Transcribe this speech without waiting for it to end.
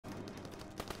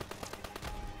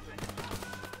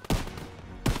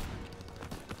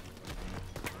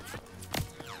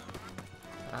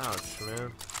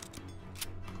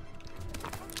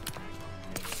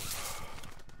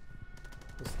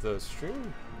the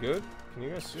stream good? Can you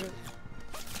guys see it?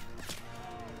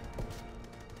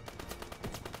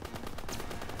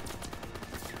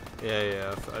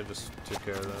 Yeah, I just took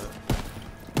care of that.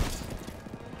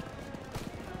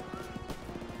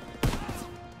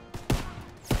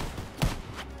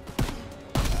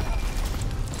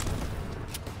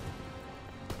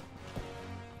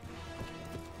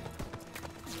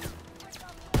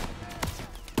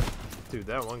 Dude,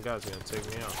 that one guy's gonna take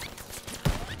me out.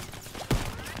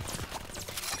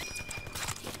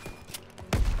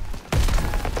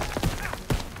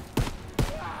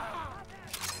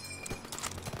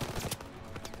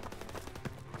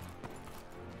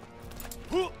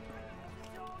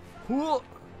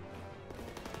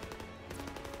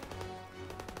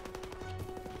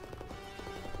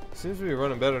 Seems to be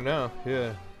running better now,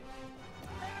 yeah.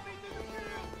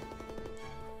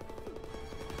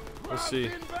 Let's see.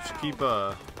 Just keep,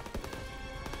 let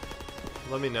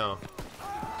me know.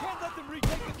 Can't let them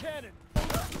retake the cannon.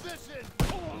 Position.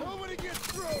 Nobody gets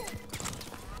through.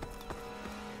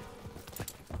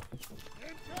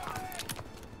 Here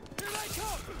they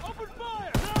come. Open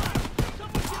fire.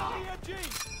 Someone get the MG.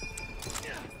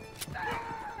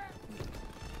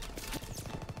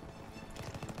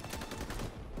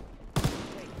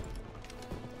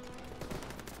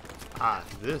 Ah,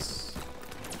 this.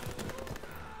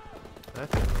 That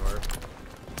didn't work.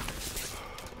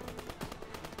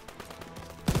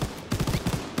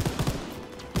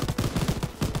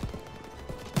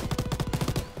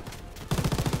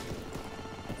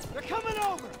 They're coming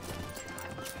over.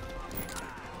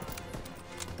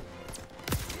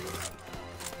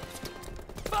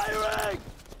 Firing!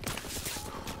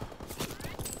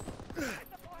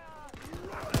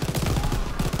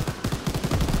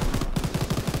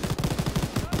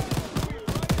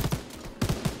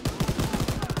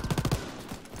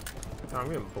 I'm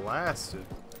getting blasted.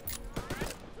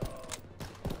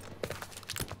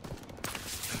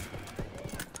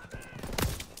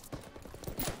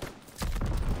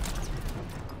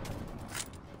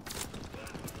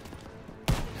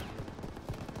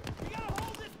 You gotta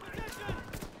hold this position.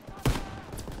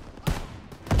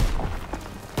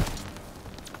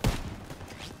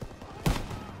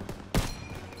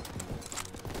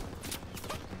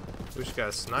 We just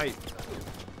got sniped.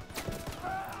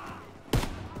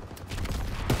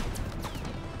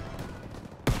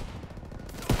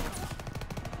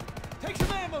 Take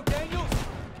some ammo, Daniels.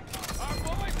 Our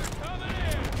boys are coming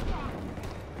in.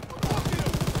 Got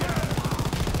him.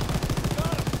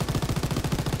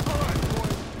 All right,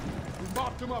 boys. We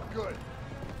mopped them up good.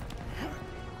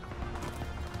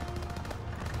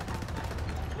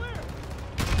 Clear.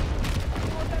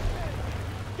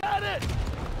 Got it.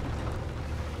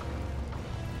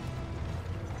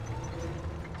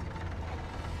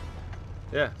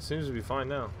 Yeah, seems to be fine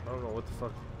now. I don't know what the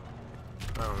fuck.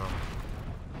 I don't know.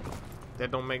 That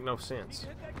don't make no sense.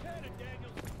 Hit that cannon,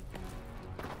 Daniels.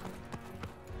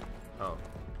 Oh.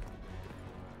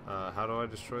 How do I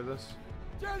destroy this?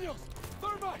 Daniels,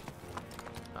 thermite.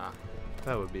 Ah,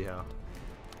 that would be how.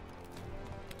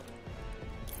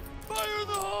 Fire in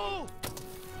the hole.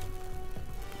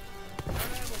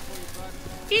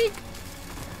 Eek!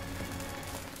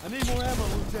 I need more ammo,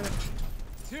 Lieutenant.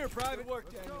 It's here, Private. Work,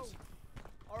 Daniels.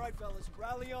 All right, fellas,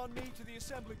 rally on me to the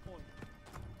assembly point.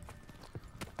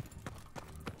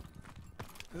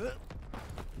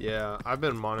 Yeah, I've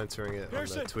been monitoring it on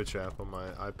Pearson. the Twitch app on my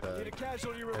Need iPad, a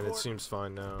casualty report. and it seems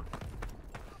fine now.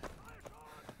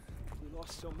 We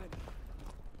lost so many.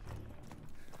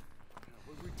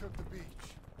 When we took the beach.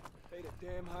 Paid a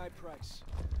damn high price.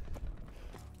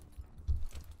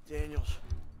 Daniels.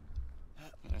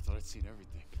 Man, I thought I'd seen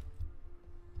everything.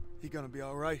 He gonna be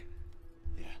all right?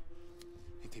 Yeah,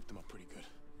 he taped them up pretty good.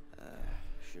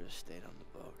 Should have stayed on the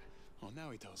boat. Oh, now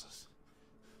he tells us.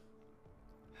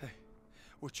 Hey,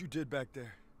 what you did back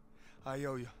there, I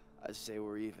owe you. I'd say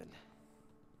we're even.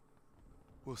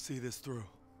 We'll see this through.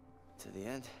 To the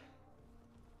end?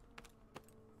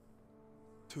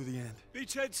 To the end.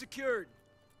 Beachhead secured.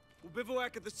 We'll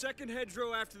bivouac at the second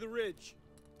hedgerow after the ridge.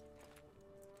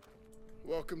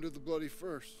 Welcome to the bloody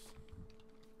first.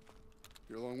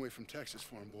 You're a long way from Texas,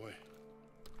 farm boy.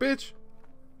 Bitch!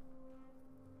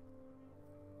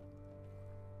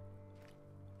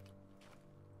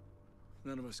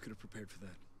 None of us could have prepared for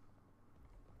that.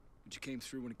 But you came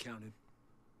through when it counted.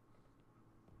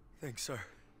 Thanks, sir.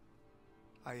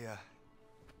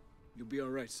 You'll be all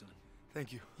right, son.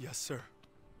 Thank you. Yes, sir.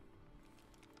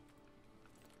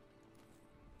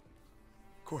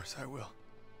 Of course I will.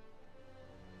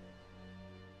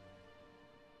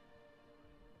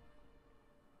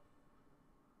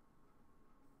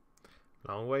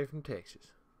 Long way from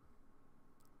Texas.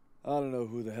 I don't know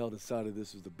who the hell decided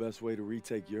this was the best way to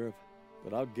retake Europe,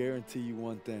 but I'll guarantee you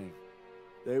one thing.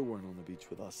 They weren't on the beach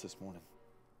with us this morning.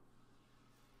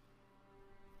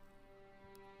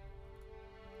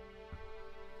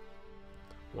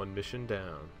 One mission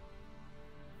down.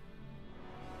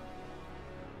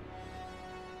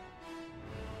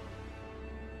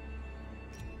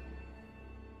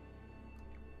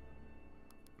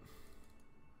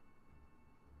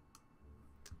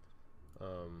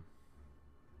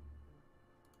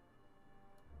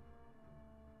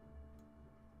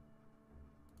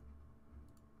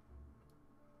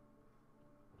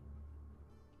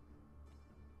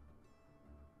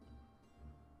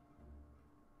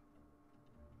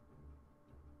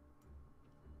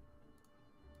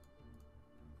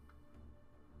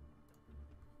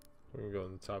 We're gonna go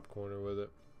in the top corner with it.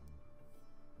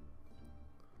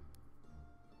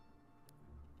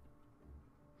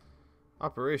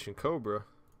 Operation Cobra.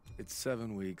 It's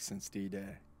 7 weeks since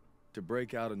D-Day. To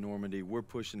break out of Normandy, we're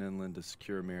pushing inland to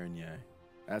secure Marigny.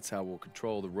 That's how we'll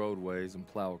control the roadways and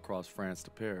plow across France to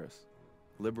Paris.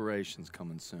 Liberation's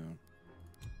coming soon.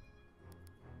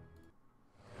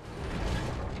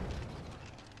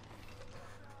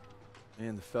 Me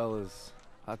and the fellas,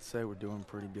 I'd say we're doing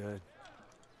pretty good.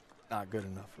 Not good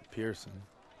enough for Pearson,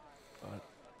 but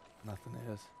nothing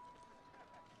is.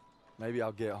 Maybe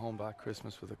I'll get home by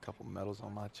Christmas with a couple medals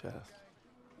on my chest.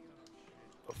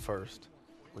 But first,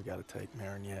 we gotta take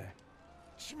Marigny.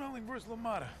 Schmeling versus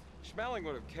LaMotta. Schmeling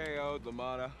would have KO'd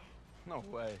LaMotta. No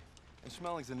way. And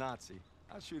Schmeling's a Nazi.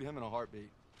 I'd shoot him in a heartbeat.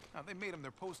 Now, they made him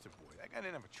their poster boy. That guy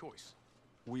didn't have a choice.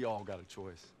 We all got a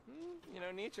choice. You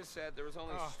know, Nietzsche said there was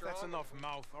only strong... That's enough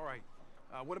mouth. All right.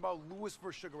 What about Lewis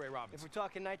versus Sugar Ray Robinson? If we're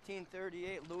talking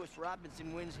 1938, Lewis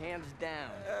Robinson wins hands down.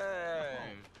 Hey.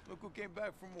 Look who came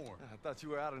back for more. I thought you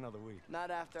were out another week. Not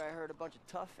after I heard a bunch of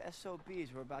tough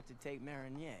SOBs were about to take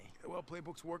Marigny. Yeah, well,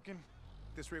 playbook's working.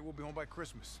 At this rate, we'll be home by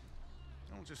Christmas.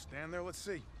 Don't just stand there. Let's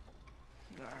see.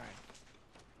 All right.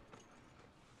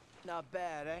 Not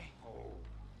bad, eh? Oh.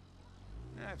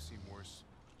 Yeah, I've seen worse.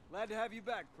 Glad to have you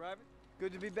back, Private.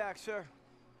 Good to be back, sir.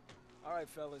 All right,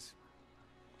 fellas.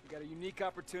 We got a unique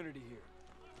opportunity here.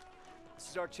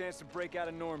 This is our chance to break out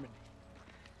of Normandy.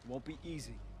 It won't be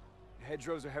easy. The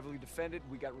hedgerows are heavily defended.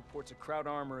 We got reports of Kraut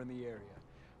armor in the area.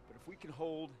 But if we can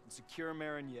hold and secure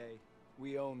Marigny,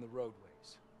 we own the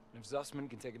roadways. And if Zussman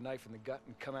can take a knife in the gut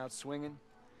and come out swinging,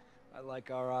 I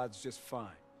like our odds just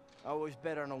fine. Always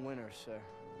bet on a winner, sir.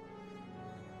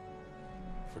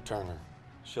 For Turner,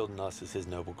 shielding us is his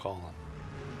noble calling.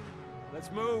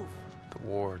 Let's move. The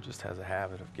war just has a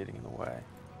habit of getting in the way.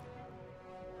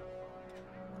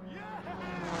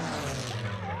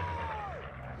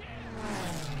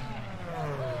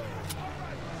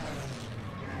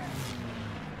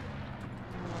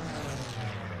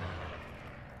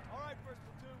 All right, first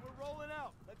platoon, we're rolling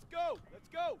out. Let's go. Let's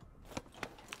go.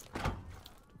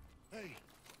 Hey.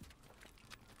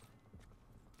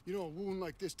 You know, a wound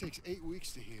like this takes 8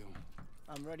 weeks to heal.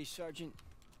 I'm ready, Sergeant.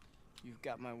 You've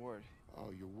got my word.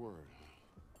 Oh, your word.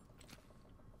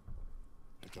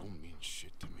 That don't mean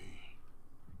shit to me.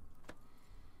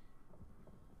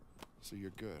 So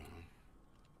you're good, huh?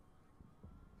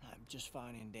 I'm just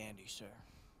fine and dandy, sir.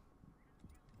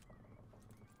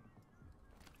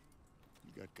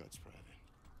 You got guts, Private.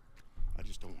 I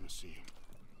just don't want to see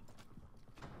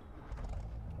them.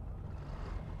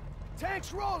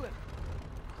 Tanks rolling.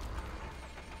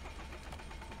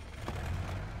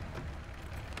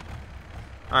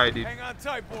 Alright, dude. Hang on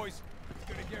tight, boys. It's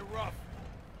gonna get rough.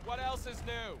 What else is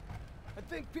new? I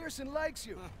think Pearson likes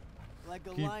you. Like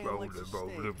a Keep lion rolling, likes a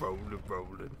rolling, snake. rolling,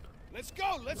 rolling. Let's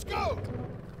go! Let's go!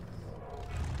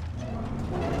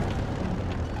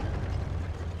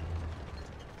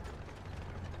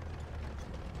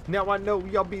 Now I know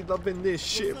y'all be loving this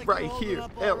shit like right you're holding here.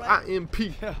 up all right. LIMP.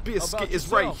 Biscuit about is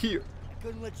right yourself? here.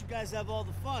 Couldn't let you guys have all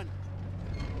the fun.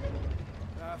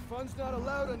 Fun's not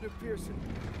allowed under Pearson.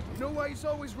 You know why he's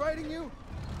always writing you?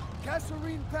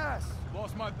 Kasserine Pass.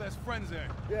 Lost my best friends there.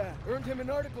 Yeah, earned him an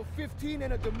Article 15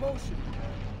 and a demotion.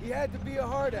 He had to be a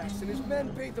hard ass, and his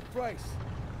men paid the price.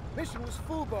 Mission was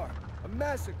Fubar, a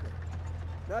massacre.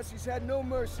 Nazis had no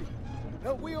mercy.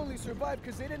 Hell, we only survived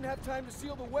because they didn't have time to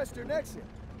seal the western exit.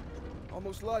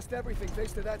 Almost lost everything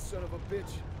thanks to that son of a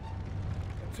bitch.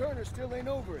 And Turner still ain't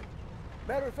over it.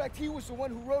 Matter of fact, he was the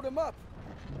one who wrote him up.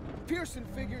 Pearson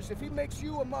figures if he makes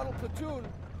you a model platoon,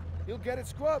 he'll get it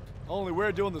scrubbed. Only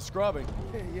we're doing the scrubbing.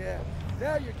 Yeah,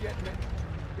 now you're getting it.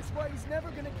 It's why he's never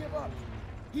gonna give up.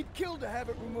 He'd kill to have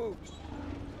it removed.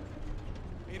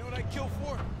 You know what I'd kill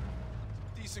for?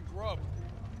 Decent grub.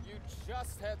 You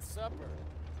just had supper.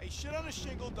 Hey, shit on a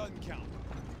shingle doesn't count.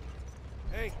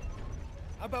 Hey,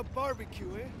 How about barbecue,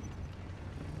 eh?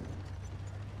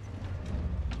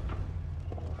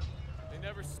 They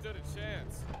never stood a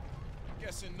chance.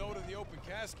 Guessing no to the open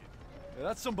casket. Yeah,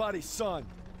 that's somebody's son.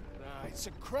 Nah, it's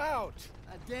a crowd.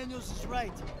 Daniels is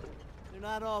right. They're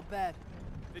not all bad.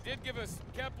 They did give us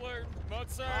Kepler,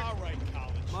 Mozart. All right,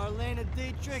 college. Marlena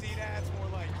Dietrich. See, that's more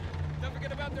like it. Don't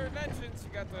forget about their inventions.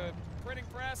 You got the printing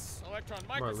press, electron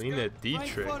microscope. Marlena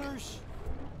Dietrich. Frankfurters.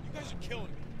 You guys are killing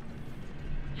me.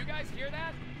 You guys hear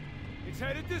that? It's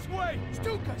headed this way.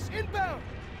 Stukas, inbound.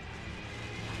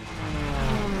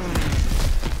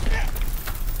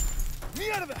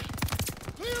 Me out of that.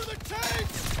 Clear the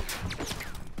tanks.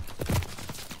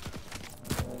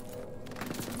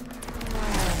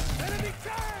 Enemy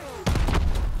tank.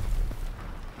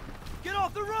 Get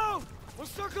off the road! We'll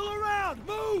circle around!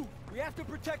 Move! We have to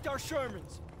protect our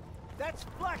Shermans. That's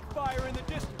flak fire in the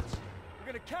distance. We're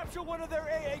gonna capture one of their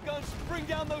AA guns and bring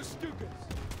down those Stukas.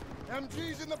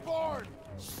 MG's in the barn.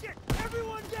 Shit!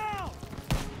 Everyone down!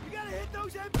 You gotta hit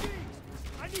those MGs!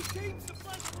 I need teams to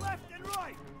flank left and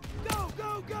right! Go,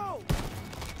 go, go!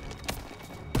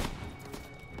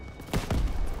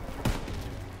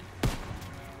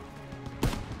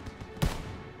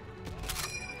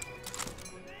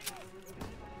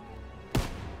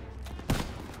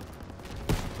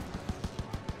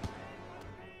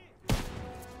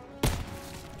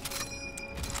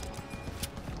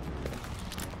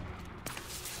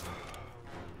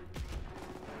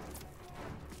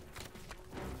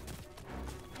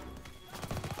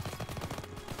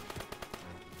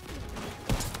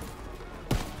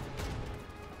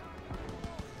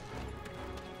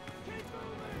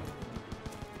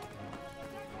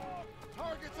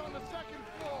 Targets on the second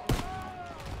floor.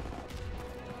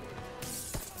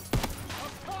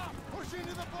 Up top, push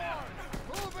into the barn.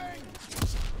 Moving.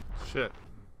 Shit.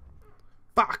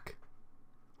 Fuck.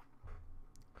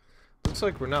 Looks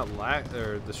like we're not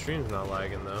or the stream's not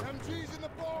lagging though. MG's in the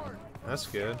barn. That's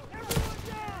good.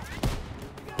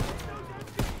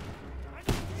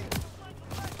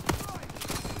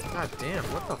 God damn,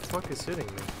 what the fuck is hitting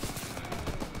me?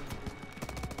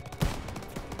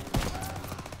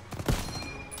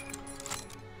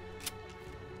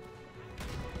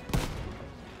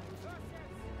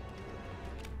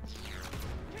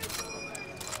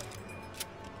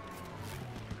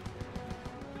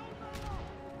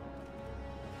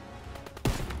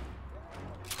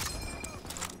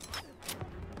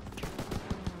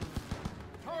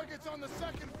 Targets on the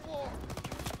second floor.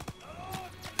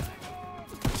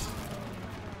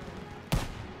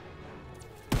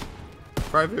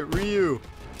 Private Ryu.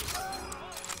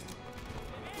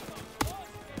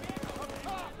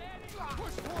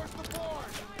 Push towards the barn.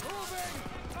 Moving.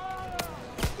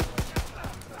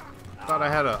 Thought I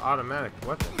had an automatic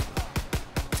weapon.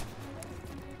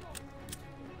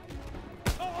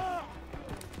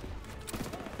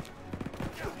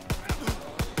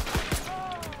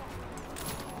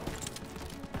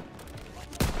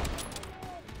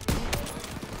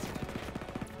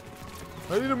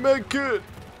 I need a med kit.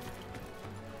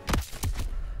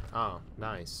 Oh,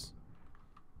 nice.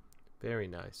 Very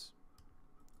nice.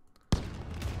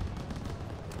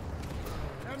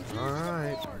 MG's All in the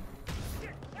right. barn.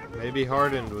 Maybe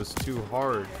Hardened was too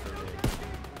hard for me.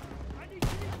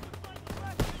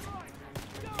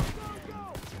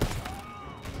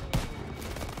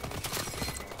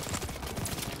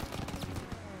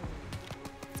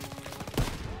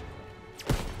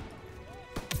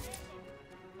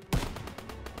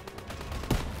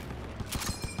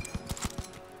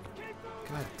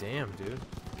 God damn, dude.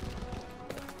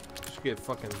 Should get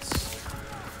fucking. Targets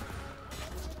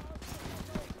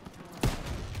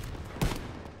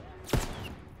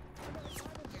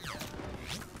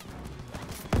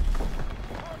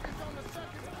on the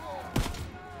second floor.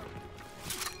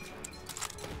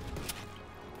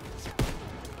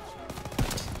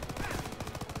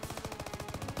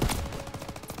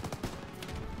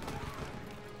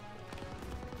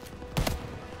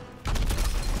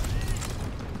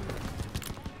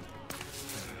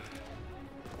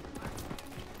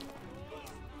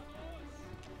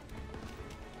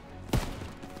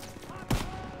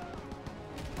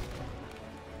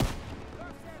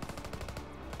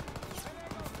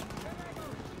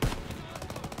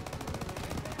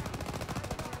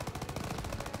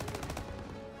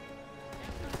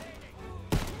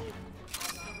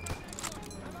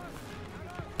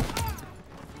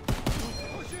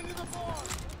 Push into the barn.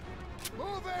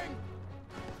 Moving.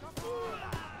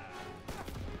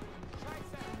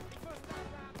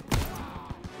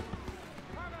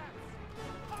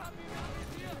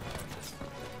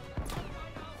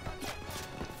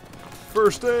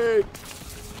 First aid.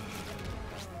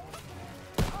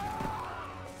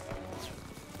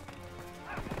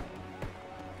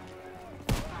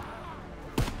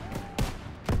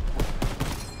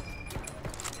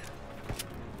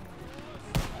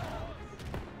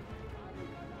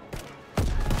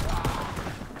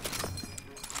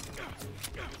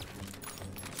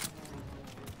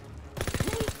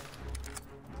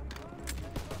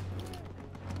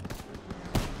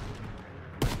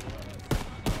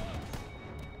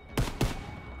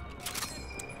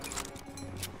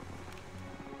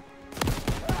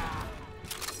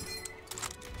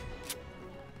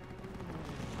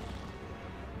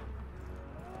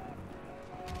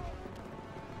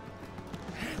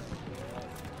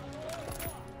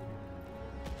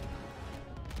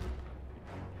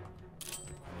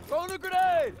 Throwing a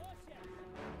grenade!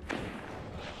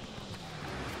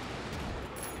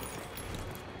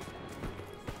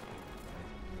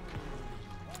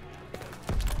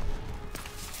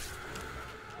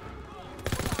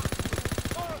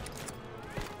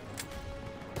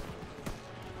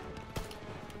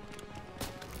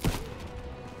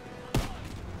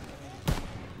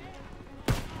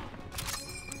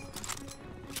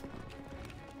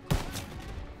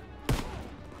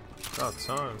 About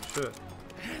time, shit.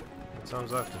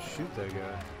 Sometimes I have to shoot that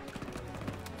guy.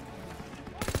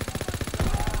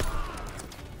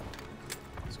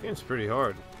 This game's pretty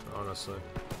hard, honestly.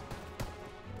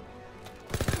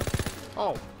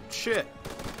 Oh, shit.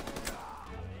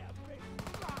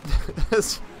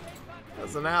 That's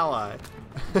an ally.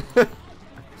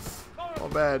 Oh,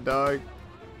 bad, dog.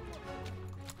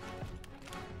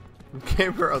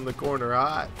 Came around the corner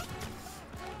hot.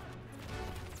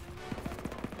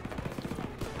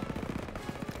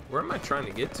 Where am I trying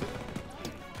to get to?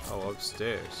 Oh,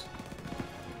 upstairs.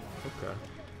 Okay.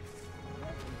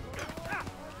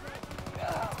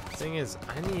 Thing is,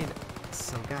 I need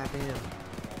some goddamn...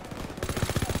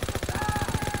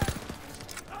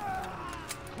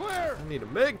 Clear! I need a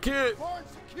med kit! Barn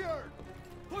secured!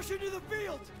 Push into the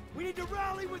field! We need to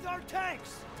rally with our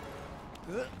tanks!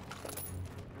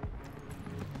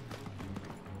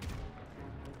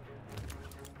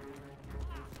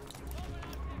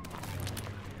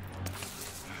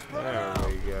 There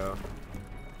we go.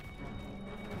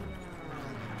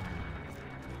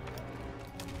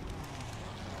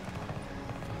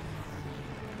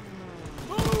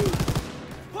 Move!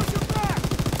 Push him back!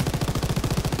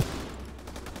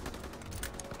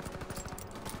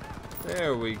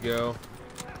 There we go.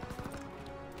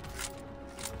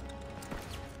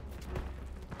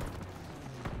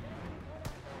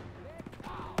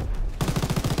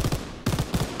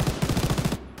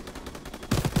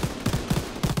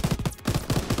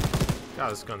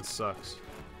 God, this gun sucks.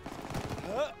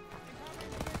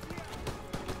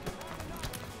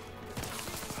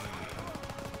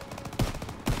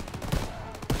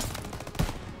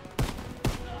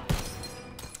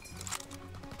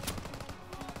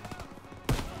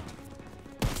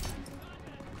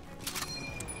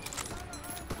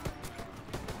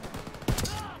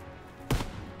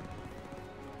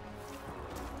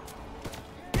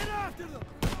 Get after them!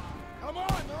 Come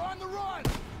on, they're on the run!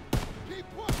 Keep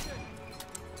pushing!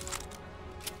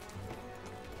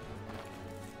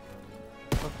 What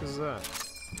the fuck is that?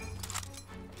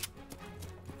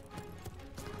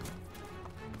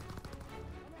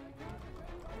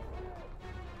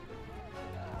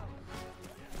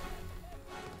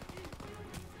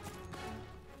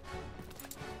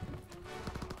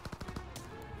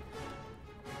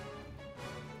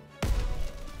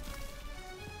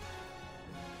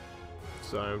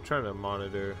 Sorry, I'm trying to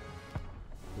monitor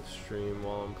the stream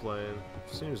while I'm playing.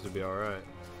 Seems to be alright.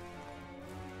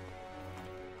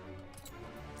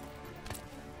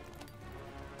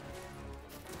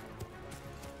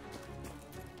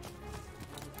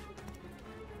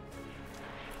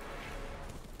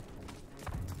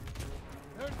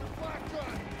 There's the black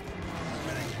gun!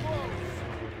 Getting close!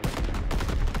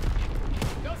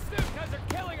 Those Stukas are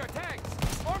killing our tanks!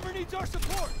 Armor needs our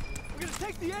support! We're gonna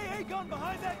take the AA gun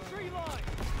behind that tree line!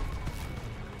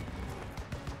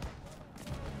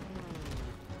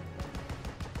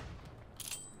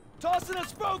 Tossing a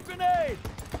smoke grenade!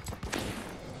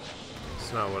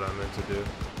 It's not what I meant to do.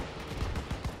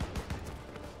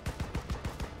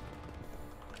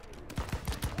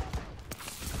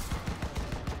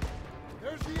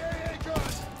 There's the AA gun!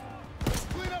 Let's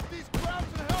clean up these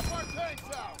crowds and help our tanks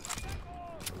out!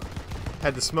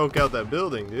 Had to smoke out that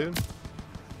building, dude.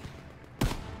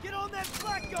 Get on that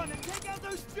black gun and take out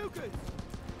those Stukas!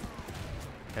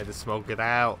 Had to smoke it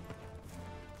out.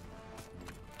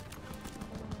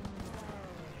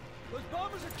 Those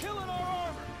bombers are killing our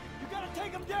armor! You gotta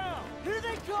take them down! Here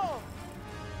they come!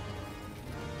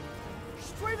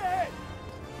 Straight ahead!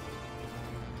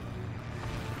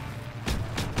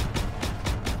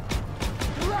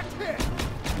 Direct hit!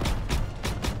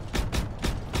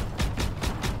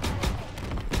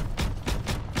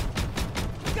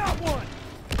 Got one!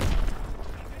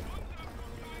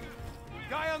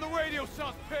 Guy on the radio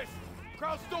sounds pissed.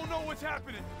 Crowds don't know what's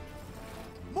happening.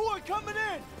 More coming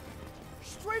in!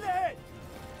 Straight ahead!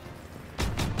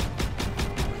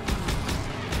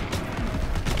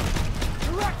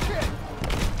 Direct hit!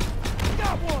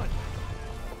 Got one!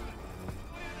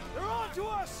 They're on to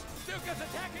us! Stukas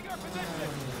attacking our position!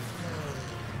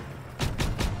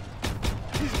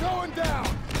 He's going down!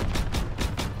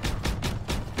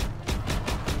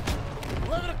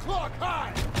 11 o'clock,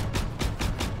 high!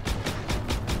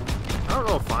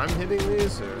 know if I'm hitting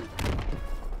these or.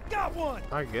 Got one!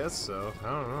 I guess so. I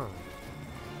don't know.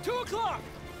 2 o'clock!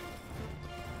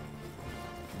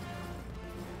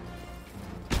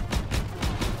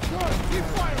 Good, keep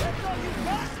firing! That's all you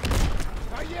got?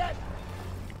 Not yet!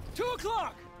 2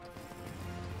 o'clock!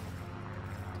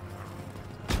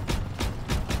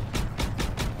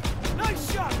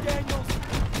 Nice shot, Daniels!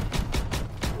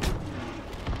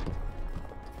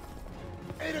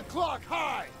 8 o'clock,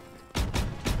 high!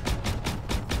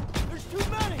 There's too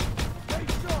many! Stay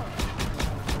sharp!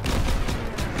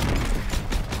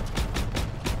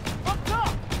 Up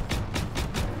top!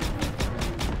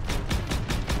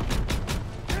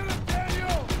 Get him,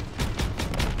 Daniel!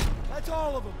 That's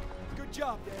all of them. Good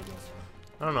job, Daniels.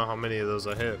 I don't know how many of those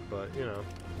I hit, but you know,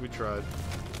 we tried.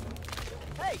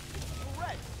 Hey,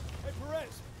 Perez! Hey,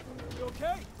 Perez! You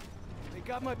okay? They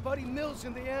got my buddy Mills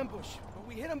in the ambush, but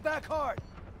we hit him back hard.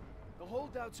 The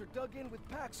holdouts are dug in with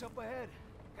packs up ahead.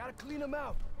 Gotta clean them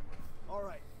out. All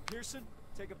right, Pearson,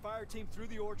 take a fire team through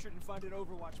the orchard and find an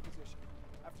overwatch position.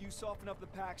 After you soften up the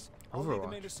packs, I'll lead the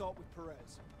main assault with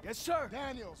Perez. Yes, sir.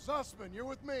 Daniel, Sussman, you're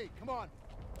with me. Come on.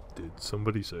 Did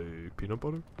somebody say peanut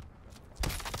butter?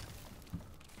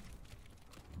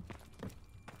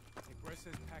 Hey, Brett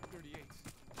says Pack 38s.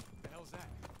 The hell's that?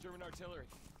 German artillery.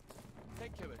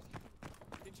 Tank killers.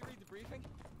 Did you read the briefing?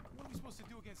 What are we supposed to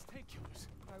do against tank killers?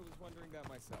 I was wondering that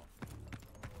myself.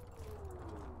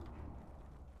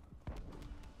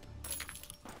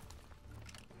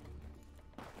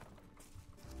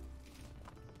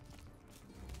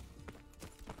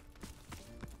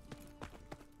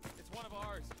 It's one of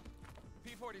ours.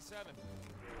 P-47.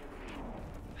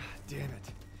 Damn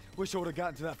it. Wish I would have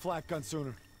gotten to that flak gun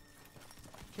sooner.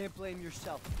 Can't blame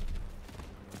yourself.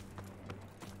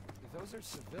 Those are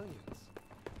civilians.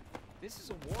 This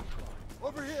is a war crime.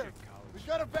 Over here. We've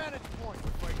got a vantage point.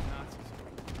 We're fighting Nazis.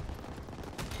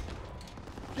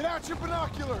 Get out your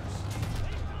binoculars.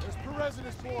 There's Perez and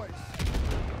his boys.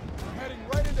 We're heading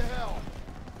right into hell.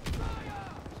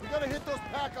 We gotta hit those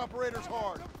pack operators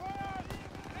hard.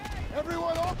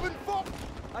 Everyone open fire!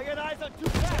 I got eyes on 2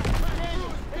 packs.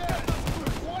 Daniels, dead.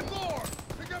 One more.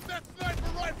 Pick up that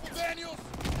sniper rifle, Daniels.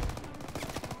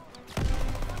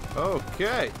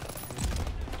 Okay.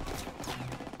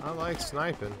 I like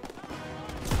sniping.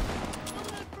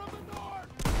 Coming in from the north.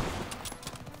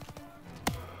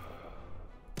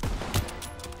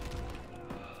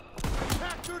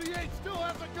 Pack 38 still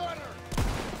has a gunner.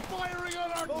 It's firing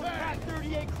on our Both Pack tank.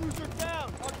 38 cruiser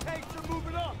down. Our tanks are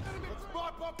moving up. Let's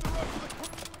mop up the rest of the crew.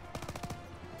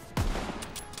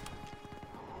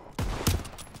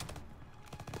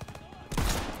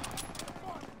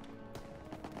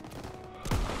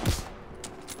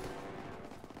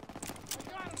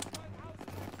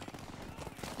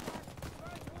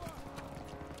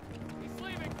 He's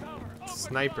leaving cover. Open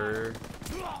Sniper.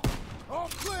 All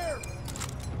clear.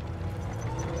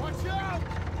 Watch out!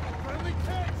 Friendly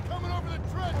tanks coming over the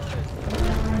trenches.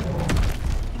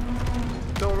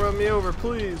 Don't run me over,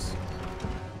 please.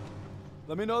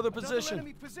 Let me know the Another position.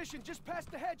 enemy position just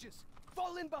past the hedges.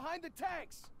 Fall in behind the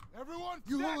tanks. Everyone,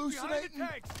 You stack behind hallucinating? the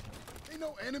tanks. Ain't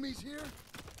no enemies here.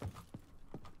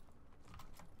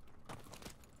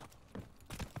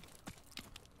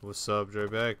 What's up,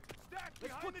 Drebeck? Stack Let's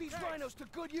behind put the these tanks. rhinos to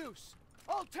good use.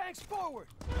 All tanks forward.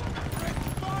 Red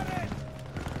spotted.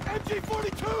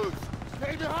 MG-42s.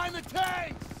 Stay behind the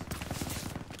tanks.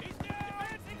 He's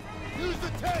advancing from the Use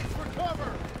the tanks for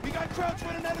cover. We got crowds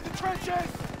running out of the trenches.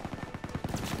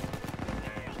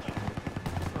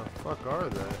 What the fuck are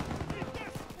they?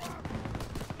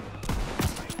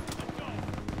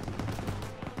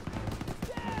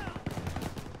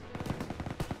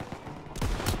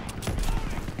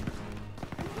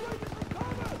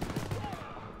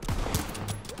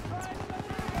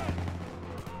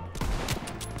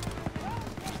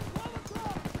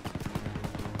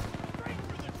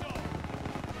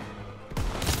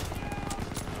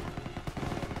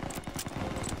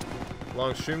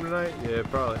 Long stream tonight? Yeah,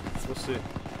 probably. We'll see.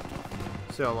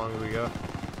 See how long we go.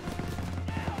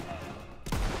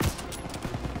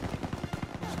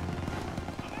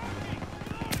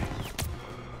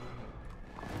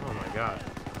 Oh my god.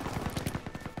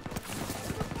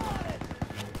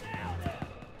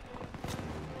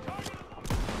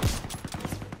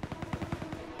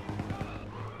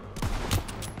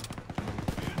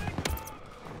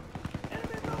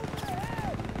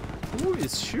 Who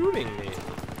is shooting me?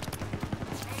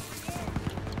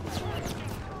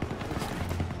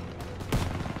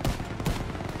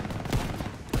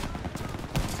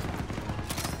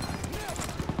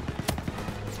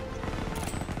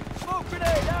 Smoke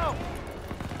grenade out!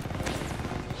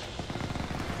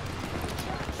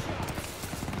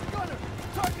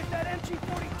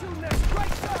 shooting us!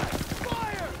 Right side!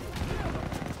 Fire!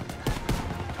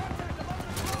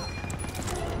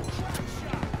 Track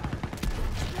shot!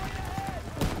 Straight ahead!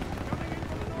 Coming in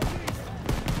from the northeast!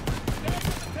 Stand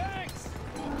with the tanks!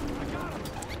 I got him!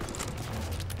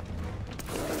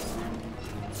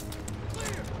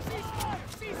 Clear! Ceasefire!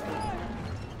 Ceasefire!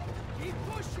 Keep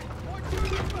pushing! More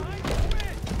Germans behind the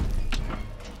ridge!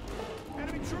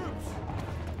 Enemy troops!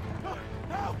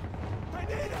 Help! I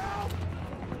need help!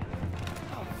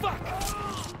 Oh, fuck!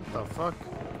 The fuck?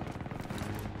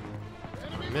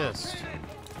 Missed.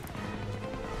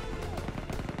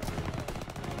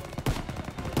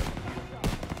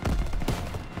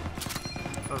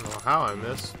 I don't know how I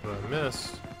missed, but I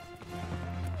missed.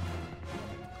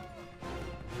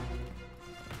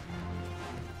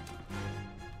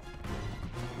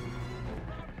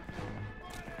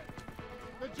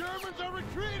 The Germans are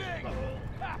retreating!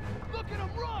 Ah, look at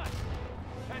them run!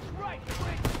 That's right,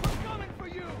 Frank! We're coming for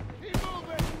you! Keep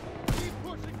moving! Keep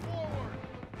pushing forward!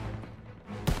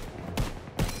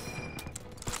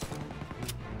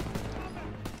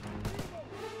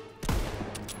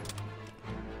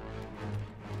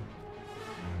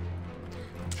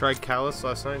 Tried Callus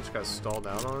last night, just got stalled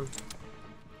out on.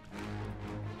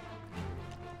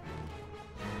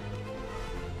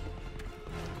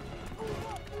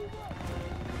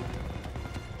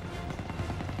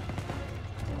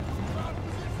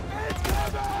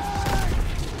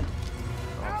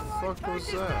 What was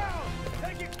that?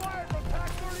 Taking fire from Pack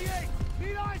 38!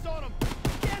 Need eyes on them!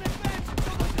 Can't advance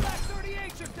until those Pack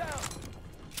 38s are down!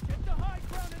 Get the high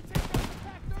ground and take out the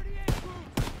Pack 38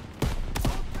 groups!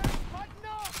 All tanks button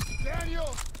up!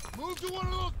 Daniel, move to one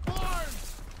of those barns!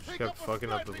 Take kept up a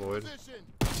fucking up the sniping void. position.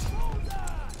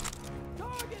 Bullseye!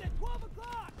 Target at 12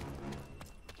 o'clock!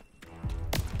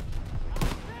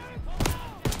 There it goes!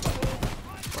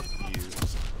 Fuck you.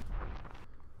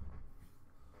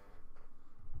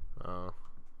 Oh.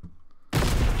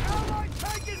 Allied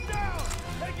tank is down!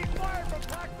 Taking fire from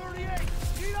Pack 38!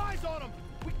 Need eyes on them!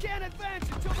 We can't advance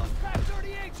until those Pack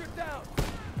 38s are down!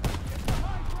 Get the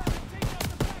high ground and take out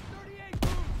the Pack 38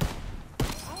 groups!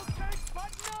 All tanks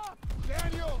button up!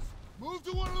 Daniels, move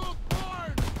to one of those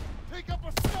barns! Take up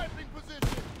a sniping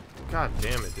position! God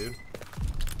damn it, dude.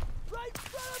 Right in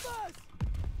front of us!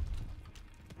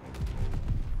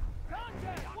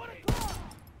 Contact! 1 o'clock!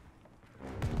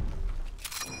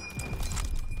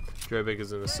 Drebik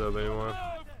isn't a sub anymore.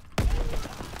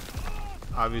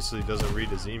 Obviously doesn't read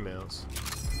his emails.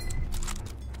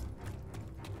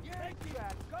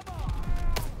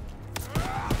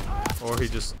 Or he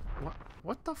just...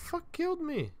 What the fuck killed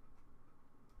me?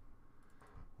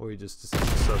 Or he just decided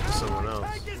to sub to someone else.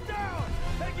 Tank is down!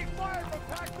 Taking fire from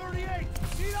Pack 38!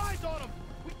 Need eyes on them!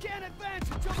 We can't advance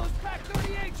until those Pack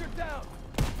 38s are down!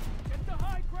 Get the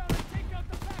high ground and take out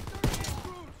the Pack 38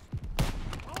 groups!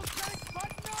 All tanks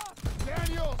button up!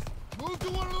 Daniels, move to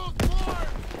one of those barns!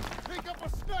 Take up a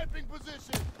sniping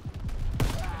position!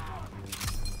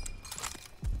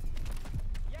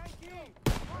 Yankee!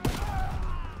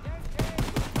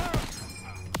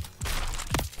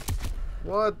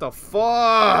 What the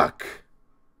fuck?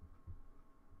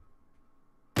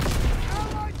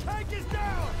 Allied tank is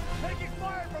down! Taking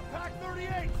fire from Pack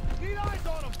 38! Need eyes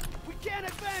on them! We can't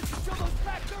advance until those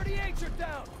Pack 38s are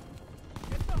down!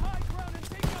 Get the high ground and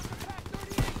take out the Pack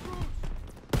 38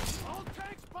 groups! All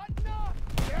tanks button up!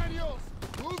 Daniels,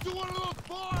 move to one of those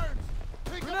barns!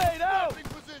 Take up a Grenade out!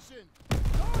 sniping position!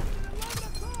 Target at 11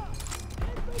 o'clock!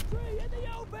 Infantry in the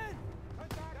open!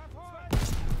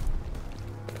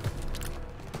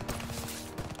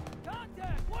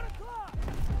 Contact! 1 o'clock!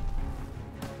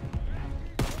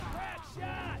 Crack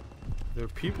shot! There are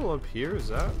people up here? Is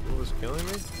that what was killing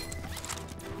me?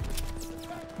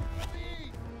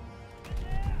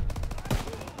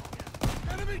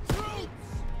 Enemy troops!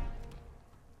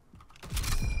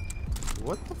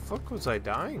 What the fuck was I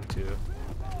dying to?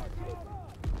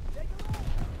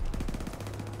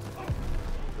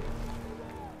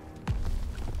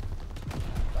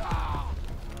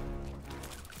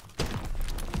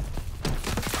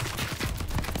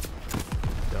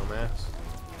 Dumbass.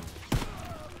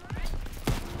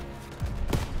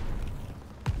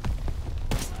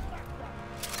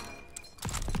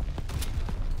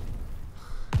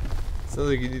 Sounds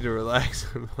like you need to relax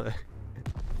and play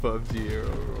PUBG or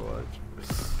Overwatch.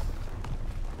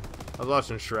 I was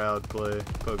watching Shroud play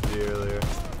PUBG earlier.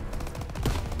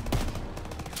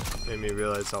 Made me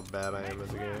realize how bad I am at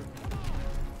the game.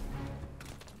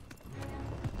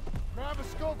 Grab a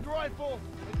scoped rifle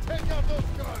and take out those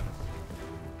guns!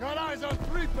 Got eyes on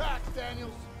 3 packs,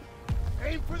 Daniels!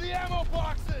 Aim for the ammo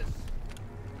boxes!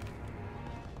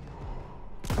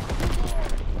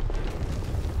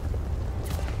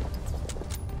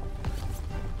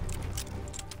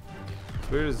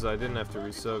 Weird is I didn't have to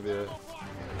resub yet.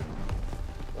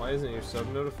 Why isn't your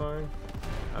sub notifying?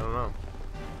 I don't know.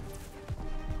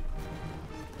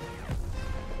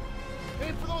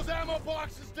 Aim for those ammo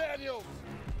boxes, Daniels!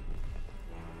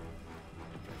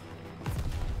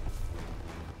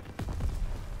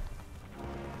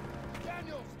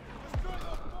 Daniels, destroy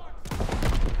those boxes!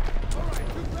 Alright,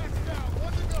 2 packs down,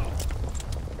 1 to go!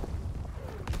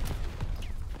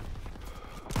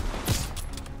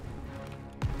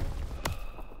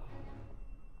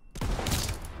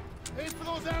 Aim for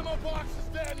those ammo boxes,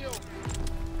 Daniels!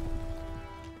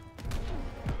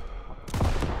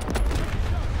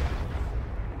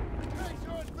 Tanks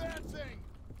are advancing!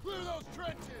 Clear those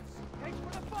trenches! Thanks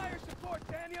for the fire support,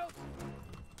 Daniels!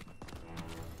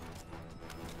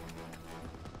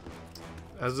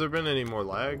 Has there been any more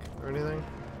lag or anything?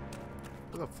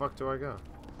 Where the fuck do I go?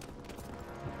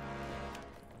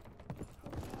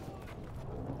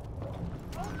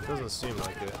 Doesn't seem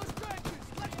like it.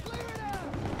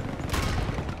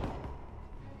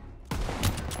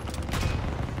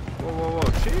 Whoa, whoa, whoa,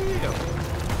 chill!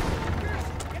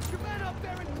 Get your men up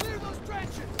there and clear those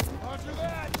trenches! Roger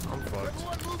that! I'm fucked.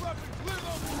 Everyone move up and clear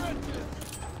those trenches!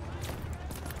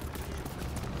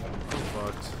 I'm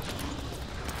fucked.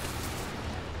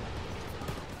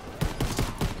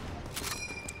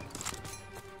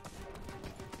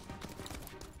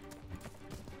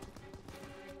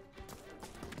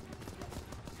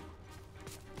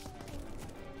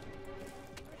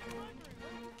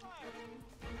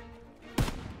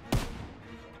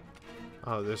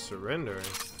 Oh, they're surrendering.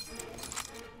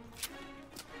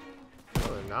 No,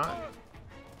 they're not.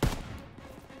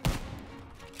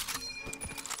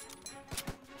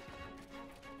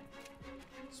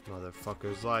 These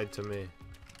motherfuckers lied to me.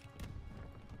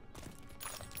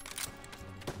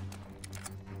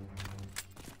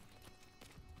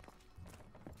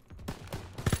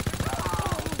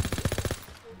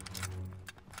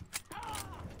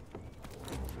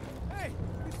 Hey,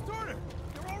 it's Turner!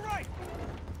 You're all right!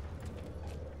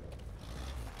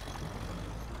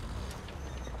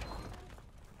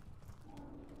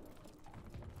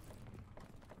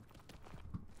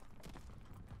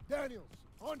 Daniels,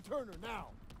 on Turner now!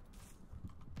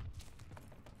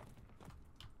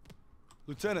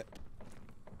 Lieutenant.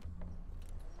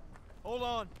 Hold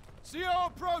on. CO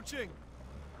approaching!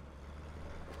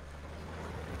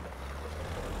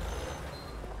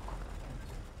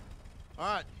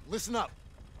 All right, listen up.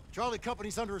 Charlie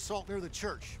Company's under assault near the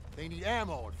church. They need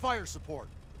ammo and fire support.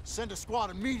 Send a squad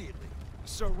immediately.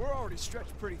 Sir, we're already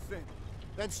stretched pretty thin.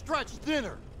 Then stretch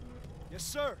thinner. Yes,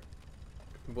 sir.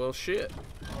 Well, shit.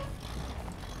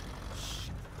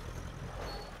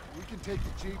 We can take the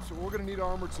jeep, so we're gonna need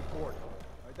armored support.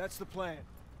 All right, that's the plan.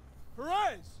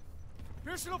 Perez!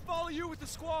 Pearson will follow you with the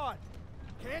squad.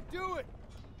 Can't do it!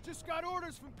 Just got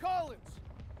orders from Collins.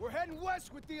 We're heading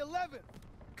west with the 11th.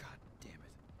 God damn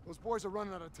it. Those boys are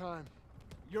running out of time.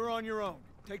 You're on your own.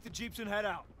 Take the jeeps and head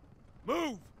out.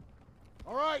 Move!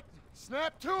 All right,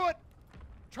 snap to it!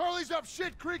 Charlie's up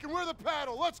shit creek and we're the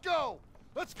paddle. Let's go!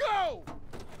 Let's go!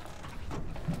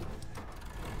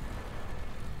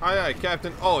 Aye, aye,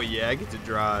 Captain. Oh, yeah, I get to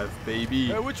drive, baby.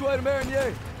 Hey, which way to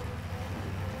Marigny?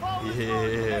 Follow this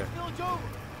road, Yeah. next village over.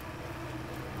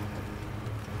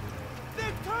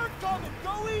 Big turn coming!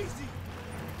 Go easy!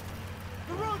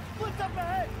 The road splits up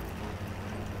ahead!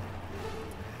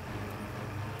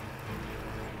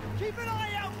 Keep an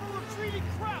eye out for retreating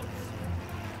Krauts!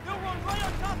 They'll run right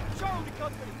on top of Charlie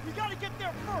Company! We gotta get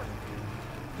there first!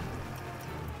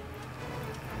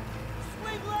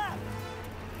 Swing left!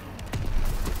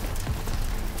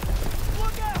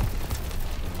 Look out!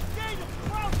 Gate of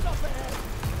Krauts up ahead!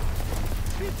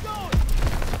 Keep going!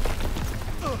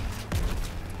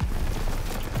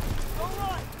 All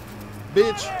right!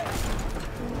 Bitch.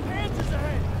 Panzers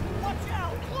ahead! Watch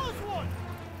out! Close one!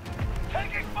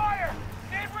 Taking fire!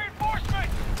 Need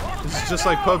reinforcements! This is just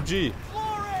like PUBG.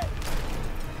 Floor edge!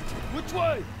 Which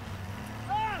way?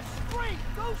 Ah, straight!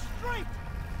 Go straight!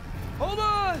 Hold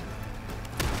on!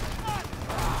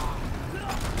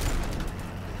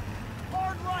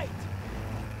 Hard right!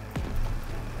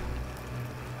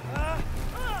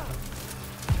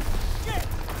 Get!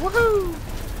 Woohoo!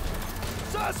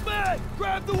 Suspect!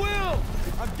 Grab the wheel!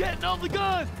 I'm getting on the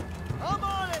gun! I'm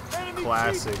on it! Enemy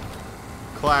Classic.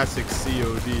 Classic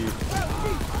COD. Dead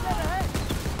ahead!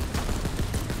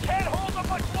 Can't hold them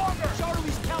much longer!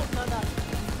 Charlie's counting on us!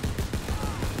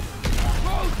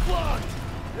 Road's blocked!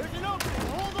 There's an opening!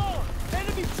 Hold on!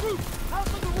 Enemy troops! Out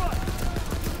on the run!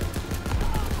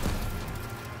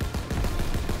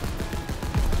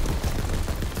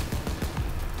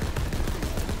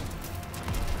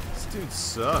 This dude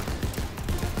sucks.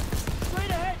 Straight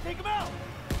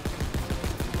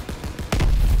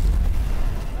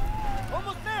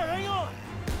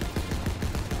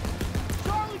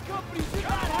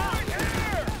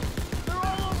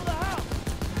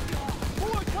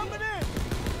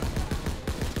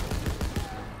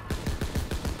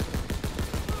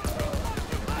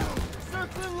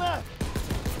Nothing left.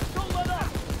 Don't let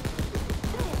up.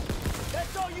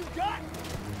 That's all you got?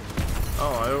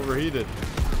 Oh, I overheated.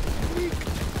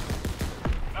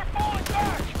 They're falling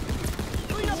back.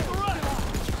 Clean up the rest.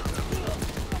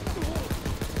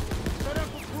 Set up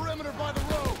a perimeter by the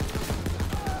road.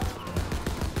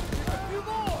 A few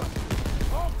more.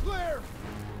 All clear.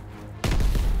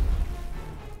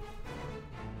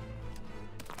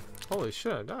 Holy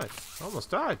shit, I died. I almost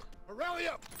died. Rally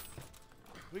up.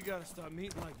 We gotta stop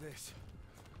meeting like this.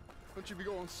 Don't you be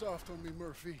going soft on me,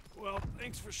 Murphy. Well,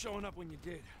 thanks for showing up when you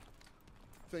did.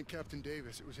 Thank Captain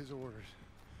Davis. It was his orders.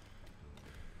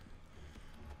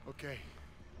 Okay.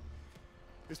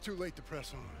 It's too late to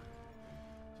press on.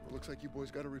 So it looks like you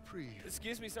boys got a reprieve.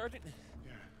 Excuse me, Sergeant.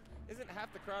 Yeah. Isn't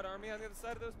half the crowd army on the other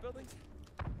side of those buildings?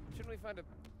 Shouldn't we find a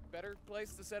better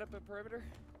place to set up a perimeter?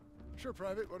 Sure,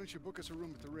 Private. Why don't you book us a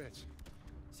room at the Ritz?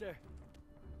 Sir.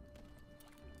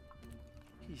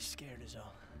 He's scared as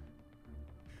all.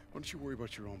 Why don't you worry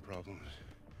about your own problems?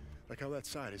 Like how that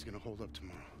side is gonna hold up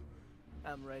tomorrow.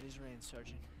 I'm right as rain,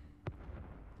 Sergeant.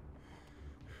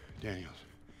 Daniels,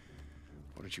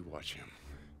 why don't you watch him?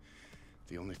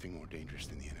 The only thing more dangerous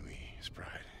than the enemy is pride.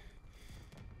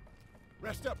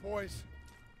 Rest up, boys.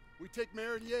 We take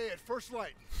Marigny at first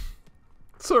light.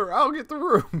 Sir, I'll get the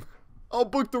room. I'll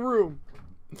book the room.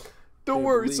 Don't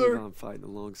worry, sir. I'm fighting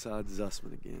alongside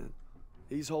Zussman again.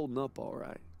 He's holding up all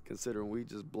right, considering we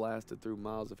just blasted through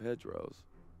miles of hedgerows.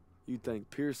 You'd think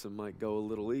Pearson might go a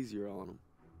little easier on him.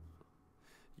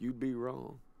 You'd be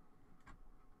wrong.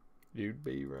 You'd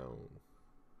be wrong.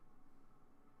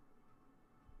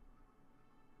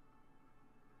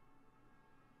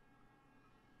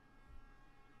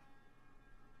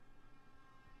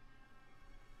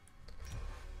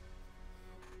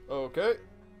 Okay.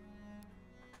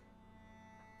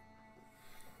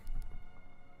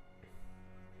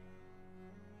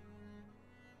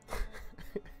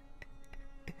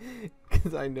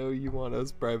 Because I know you want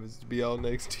us privates to be all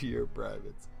next to your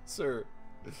privates. Sir.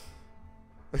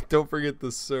 Don't forget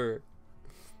the sir.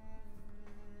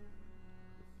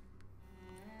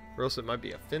 Or else it might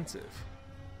be offensive.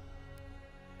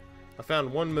 I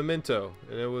found one memento,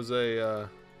 and it was a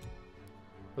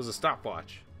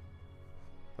stopwatch.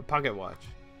 A pocket watch.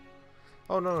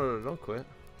 Oh, no, don't quit.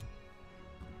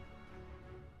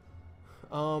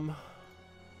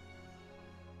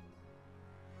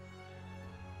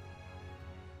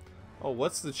 Oh,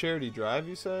 what's the charity drive,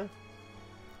 you say?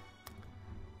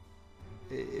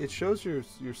 It shows your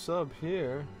sub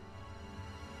here.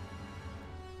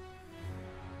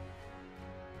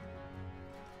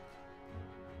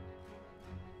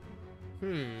 But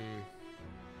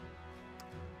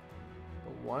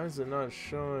why is it not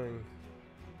showing?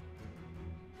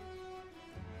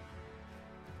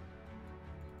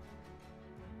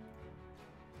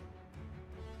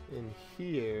 In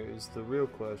here is the real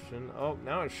question. Oh,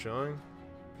 now it's showing.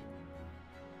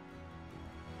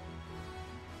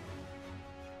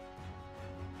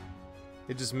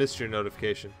 It just missed your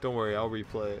notification. Don't worry, I'll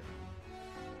replay it.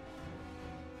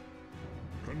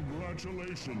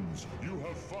 Congratulations, you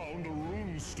have found a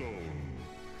runestone.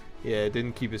 Yeah, it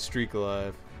didn't keep his streak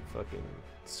alive. Fucking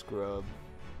scrub.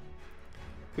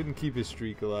 Couldn't keep his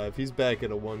streak alive. He's back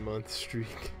at a 1-month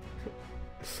streak.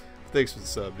 Thanks for the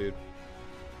sub, dude.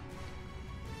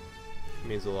 It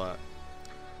means a lot.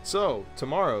 So,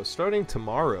 tomorrow, starting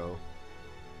tomorrow.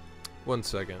 One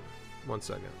second. Let's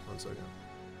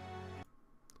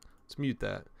mute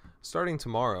that. Starting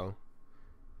tomorrow,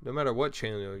 no matter what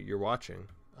channel you're watching,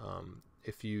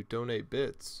 if you donate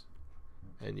bits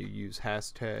and you use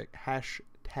hashtag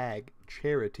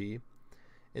charity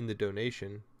in the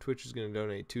donation, Twitch is going to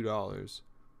donate $2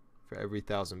 for every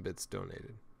 1,000 bits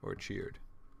donated or cheered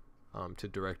to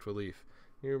Direct Relief.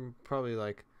 You're probably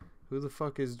like, who the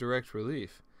fuck is Direct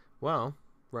Relief? Well,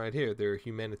 right here, they're a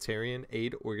humanitarian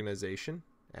aid organization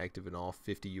active in all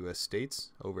 50 U.S.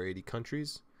 states, over 80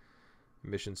 countries.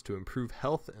 Missions to improve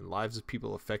health and lives of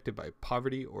people affected by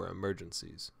poverty or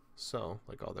emergencies. So,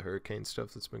 like all the hurricane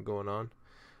stuff that's been going on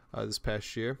this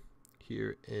past year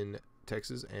here in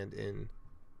Texas and in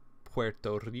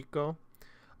Puerto Rico,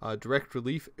 Direct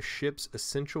Relief ships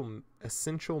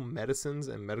essential medicines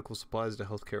and medical supplies to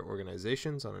healthcare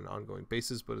organizations on an ongoing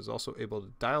basis, but is also able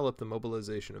to dial up the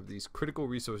mobilization of these critical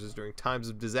resources during times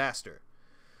of disaster.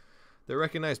 They're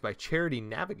recognized by Charity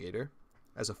Navigator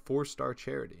as a 4-star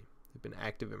charity. They've been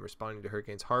active in responding to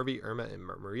Hurricanes Harvey, Irma, and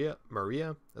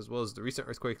Maria, as well as the recent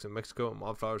earthquakes in Mexico and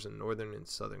wildfires in northern and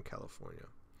southern California.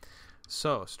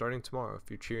 So, starting tomorrow, if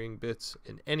you're cheering bits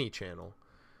in any channel,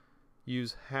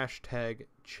 use hashtag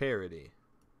charity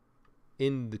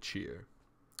in the cheer.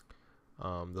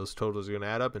 Those totals are going to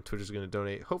add up, and Twitch is going to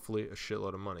donate, hopefully, a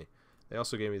shitload of money. They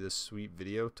also gave me this sweet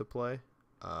video to play.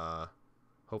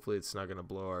 Hopefully it's not going to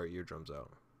blow our eardrums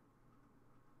out.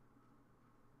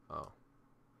 Oh.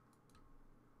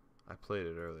 I played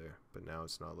it earlier, but now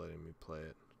it's not letting me play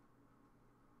it.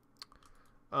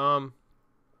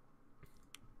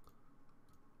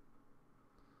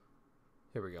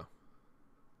 Here we go.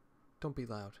 Don't be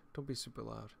loud. Don't be super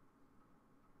loud.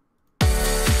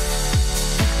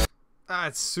 Ah,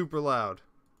 it's super loud.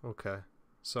 Okay.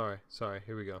 Sorry.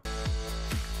 Here we go.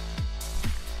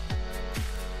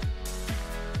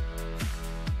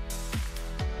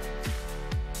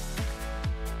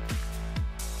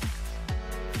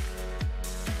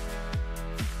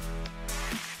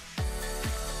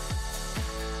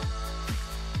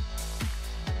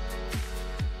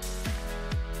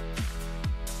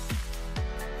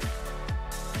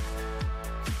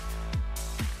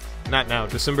 Not now,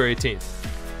 December 18th.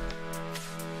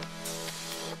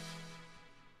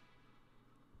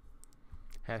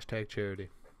 Hashtag charity.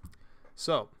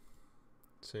 So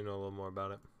you know a little more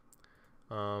about it.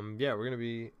 Yeah, we're going to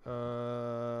be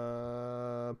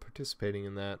participating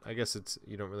in that. I guess it's,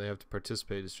 you don't really have to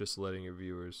participate, it's just letting your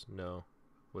viewers know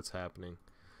what's happening.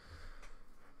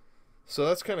 So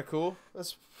that's kind of cool.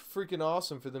 That's freaking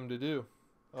awesome for them to do.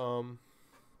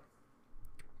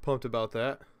 Pumped about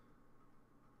that.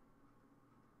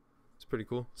 Pretty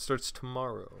cool. Starts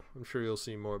tomorrow. I'm sure you'll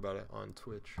see more about it on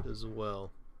Twitch as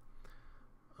well.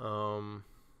 I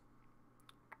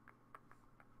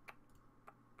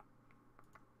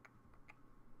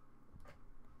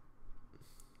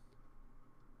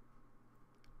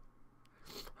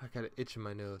got an itch in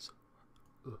my nose.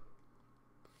 Ugh.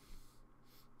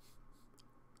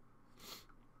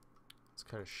 It's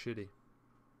kind of shitty.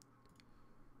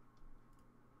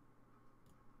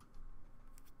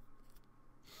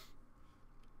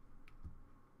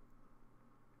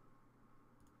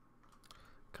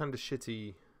 Kind of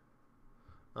shitty.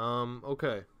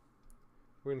 Okay.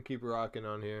 We're gonna keep rocking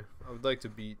on here. I would like to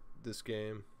beat this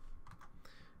game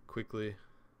quickly.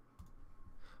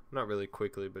 Not really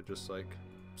quickly, but just like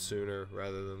sooner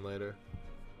rather than later.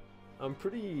 I'm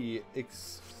pretty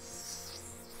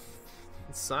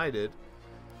excited.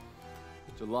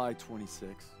 July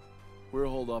 26th. We're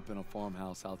holed up in a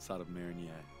farmhouse outside of Marigny.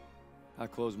 I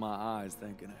close my eyes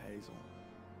thinking of Hazel,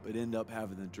 but end up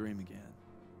having the dream again.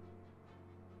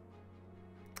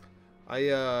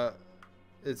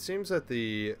 It seems that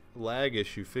the lag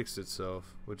issue fixed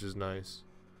itself, which is nice.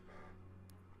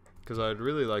 Because I'd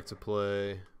really like to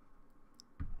play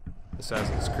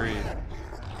Assassin's Creed.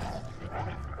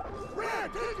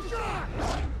 Red, take a shot!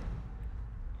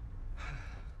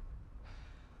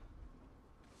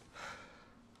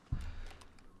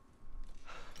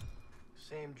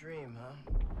 Same dream, huh?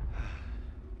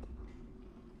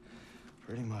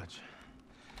 Pretty much.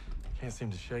 Can't seem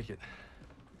to shake it.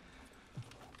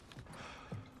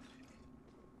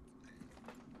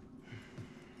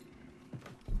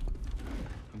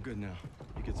 I'm good now.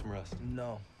 You get some rest.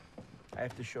 No. I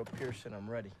have to show Pearson I'm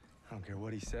ready. I don't care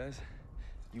what he says.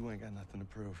 You ain't got nothing to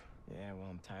prove. Yeah, well,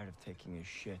 I'm tired of taking his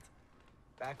shit.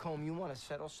 Back home, you want to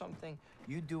settle something,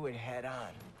 you do it head on.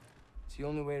 It's the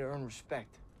only way to earn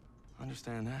respect.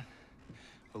 Understand that.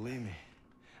 Believe me,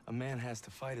 a man has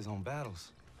to fight his own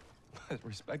battles. But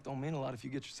respect don't mean a lot if you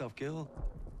get yourself killed.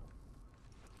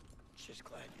 Just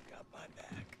glad you got my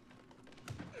back.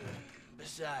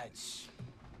 Besides,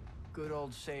 good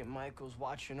old St. Michael's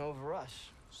watching over us,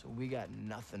 so we got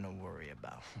nothing to worry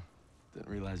about. Didn't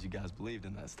realize you guys believed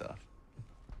in that stuff.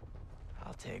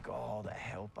 I'll take all the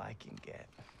help I can get.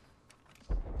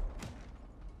 So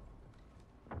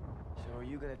are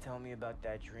you gonna tell me about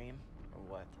that dream, or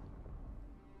what?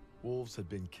 Wolves had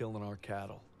been killing our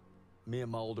cattle. Me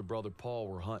and my older brother Paul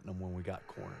were hunting them when we got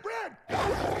cornered. Red!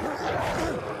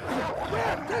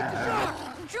 Red, take the shot!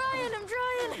 I'm trying!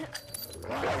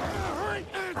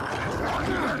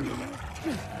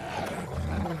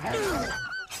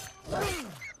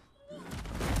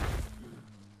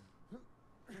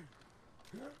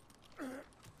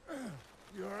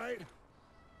 You all right?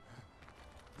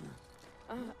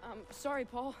 I'm sorry,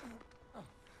 Paul.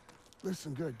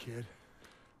 Listen good, kid.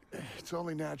 It's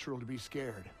only natural to be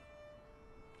scared.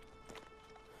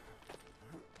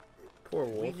 Poor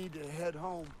Wolf. We need to head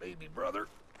home, baby brother.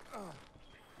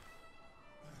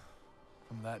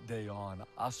 From that day on,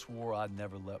 I swore I'd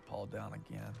never let Paul down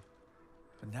again.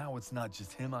 But now it's not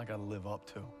just him I gotta live up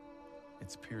to.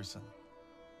 It's Pearson.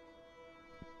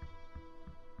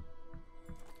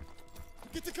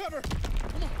 Get to cover!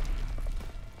 Come on!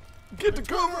 Get the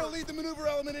Turner cover! will lead the maneuver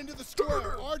element into the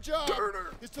square. Our job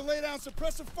is to lay down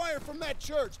suppressive fire from that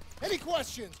church. Any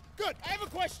questions? Good. I have a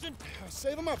question.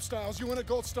 Save them up, Styles. You win a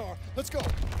gold star. Let's go.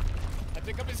 I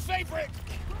think I'm his favorite.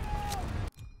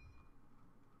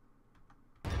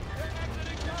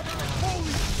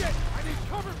 Holy shit! I need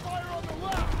cover fire on the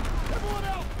left. Everyone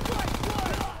else, right.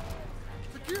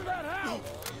 Secure that house.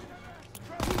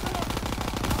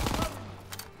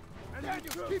 And then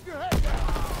just keep your head down.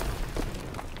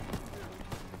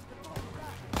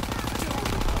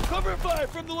 Cover fire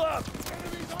from the left!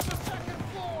 Enemies on the second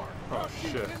floor! Oh,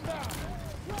 shit. Inbound.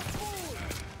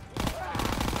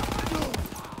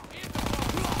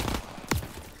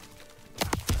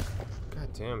 God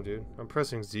damn, dude. I'm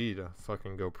pressing Z to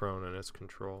fucking go prone and it's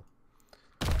control.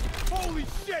 Holy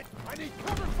shit! I need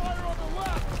cover fire on the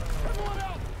left! Everyone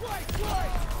else, right!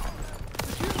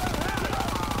 Secure that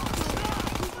house!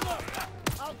 Move it up!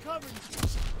 I'll cover you!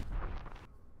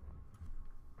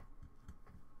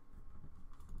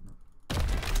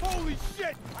 Holy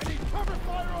shit! I need cover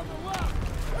fire on the left!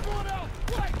 Everyone else,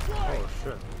 right! Oh,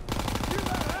 shit. Secure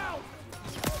that house!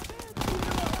 Move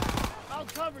it up! I'll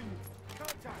cover you!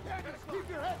 Contact! Yeah, just keep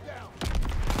your head down!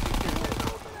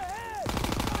 Open ahead!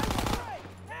 Right!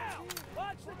 Now!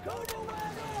 Watch the CoD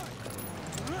wagon!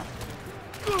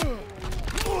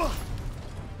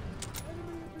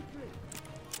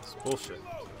 It's bullshit.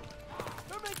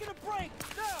 They're making a break!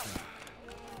 Now!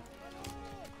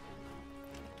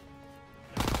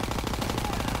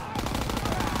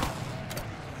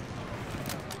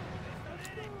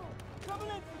 Coming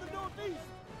in from the northeast!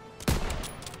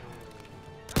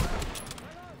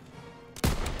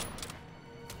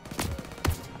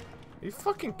 Are you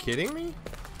fucking kidding me?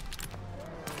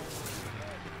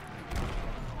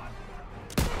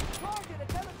 Target at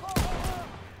 10 o'clock!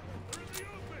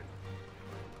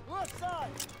 Left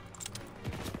side!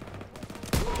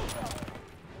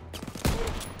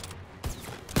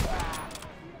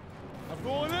 I'm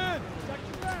going in! Check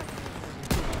your back!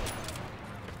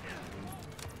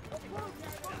 Approach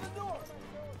from the north!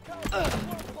 Count 4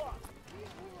 o'clock!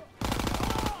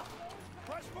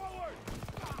 Press forward!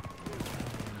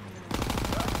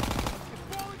 It's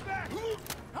falling back!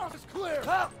 House is clear!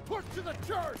 Help! Push to the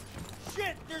church!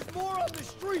 Shit! There's more on the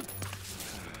street!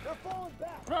 They're falling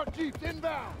back! Route jeeps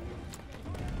inbound!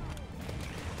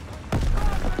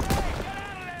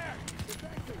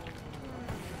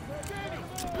 Daniel,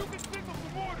 you can signal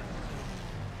some orders!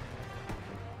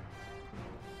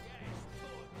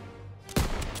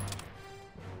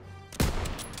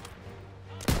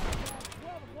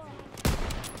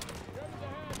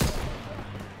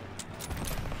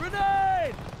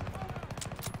 Grenade!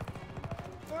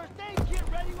 First aid kit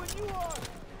ready when you are!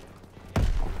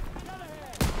 Gun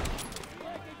ahead!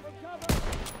 Breaking from cover!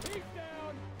 He's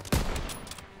down!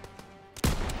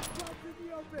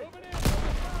 Moving in!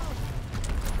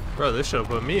 Bro, this should have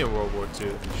put me in World War II.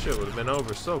 This shit would have been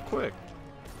over so quick.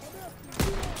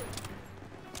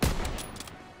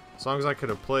 As long as I could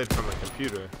have played from a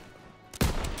computer.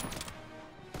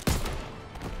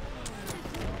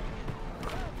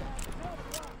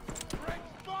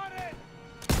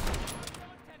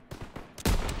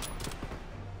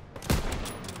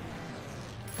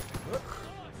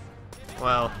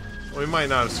 Well, we might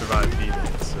not have survived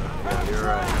B-Day, so yeah, you're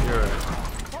right.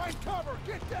 Find cover!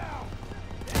 Get down!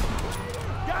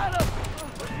 Got him!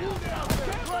 Move down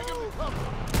there! Drag him to cover!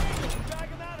 Drag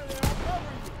him out of there, I'll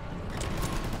cover you!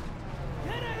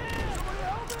 Get ahead! Somebody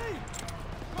help me!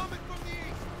 Coming from the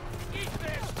east! East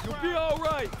there! You'll be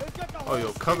alright! Oh,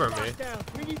 you'll cover me.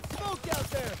 We need smoke out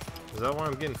there! Is that why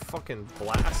I'm getting fucking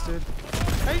blasted?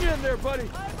 Hang in there, buddy!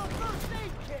 I have a first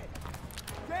aid kit!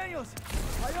 Daniels,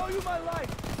 I owe you my life!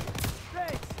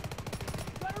 Thanks!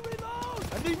 Gotta reload!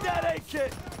 I need that aid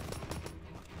kit!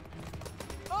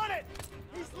 On it!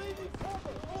 He's leaving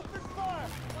cover! Open fire!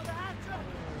 On the hatch up!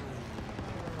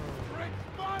 Rick,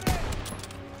 spotted!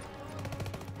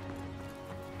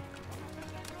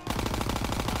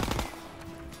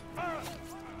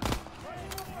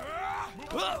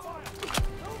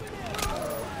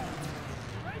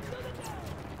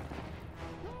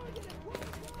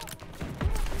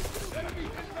 Enemy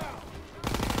inbound!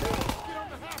 Get on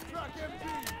the half-track MG!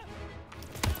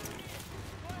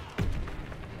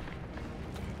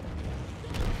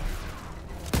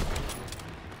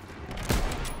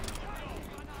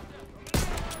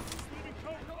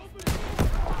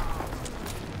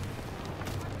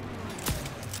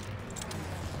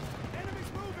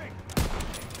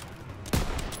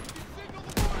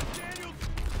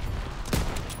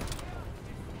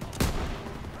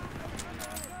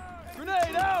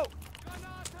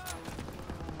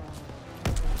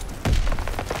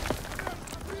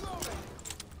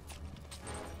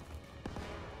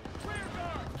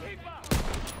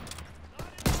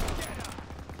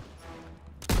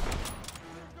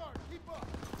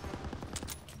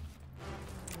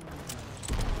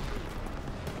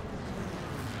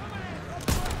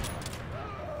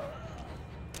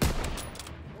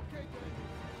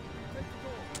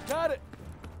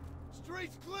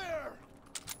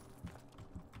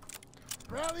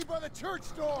 Rally by the church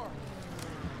door!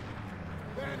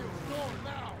 Daniel's going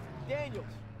now! Daniels,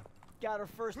 got her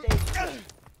first aid.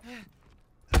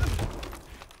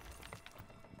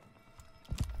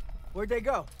 Where'd they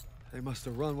go? They must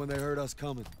have run when they heard us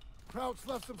coming. Krauts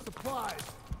left some supplies.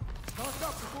 Stock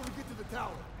up before we get to the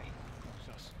tower.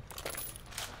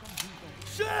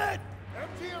 Shit!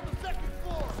 MG on the second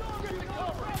floor! Get the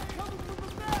cover! Coming from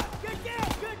the back! Get down!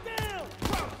 Get down!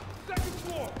 Krauts, second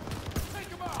floor! Take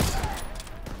him out!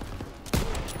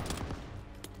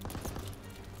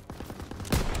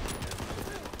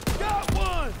 Got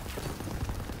one!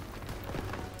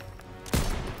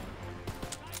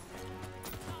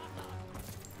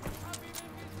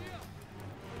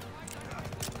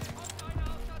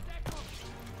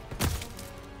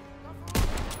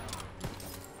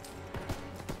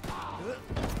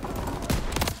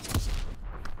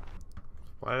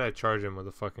 Why did I charge him with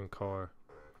a fucking car?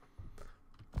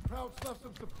 Krauts left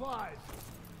some supplies.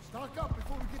 Stock up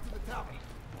before we get to the tower. How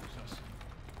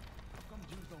come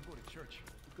Jews don't go to church?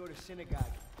 We go to synagogue.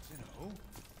 Who?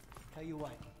 Tell you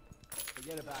what,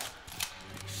 forget about it.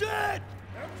 Shit!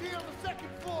 MG on the second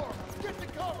floor! Get the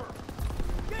cover!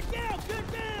 Get down!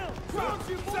 Get down!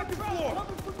 Krauts, second floor!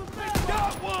 Coming from the back!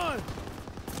 Got one!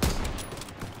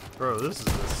 Bro, this is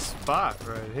the spot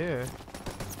right here.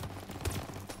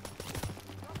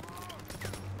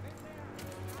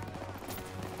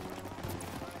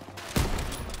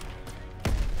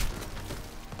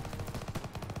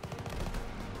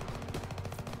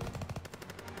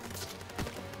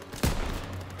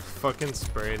 Fucking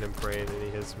spraying and praying and he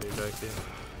hits me back here.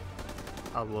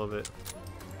 I love it.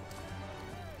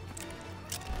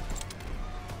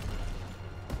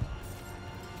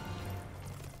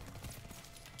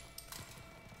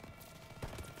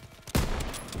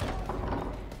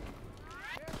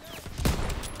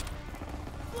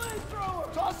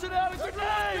 Flamethrower! Toss it out a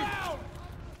grenade!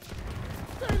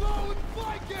 Stay low and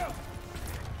flank him!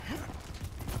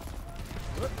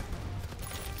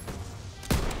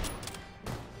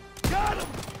 Got him!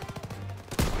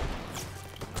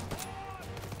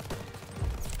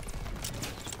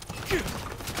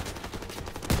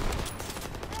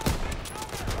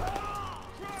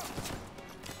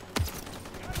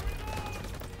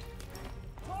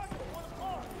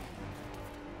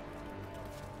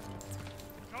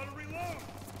 Gotta reload!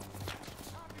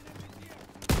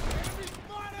 Enemy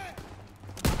spotted!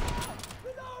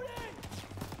 Reloading!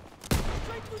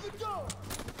 Straight through the door!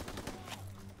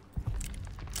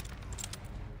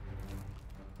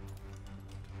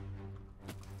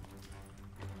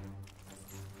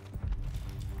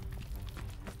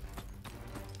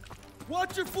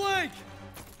 Watch your flank!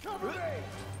 Cover me!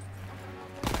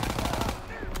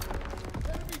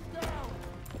 Enemy's down!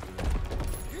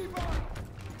 Keep on!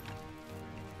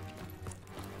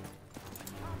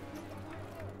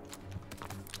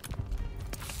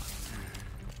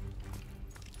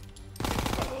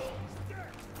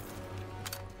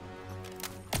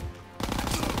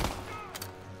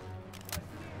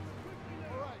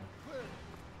 All right, clear.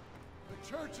 The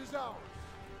church is ours.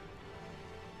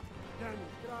 Daniel,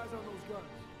 get eyes on those guns.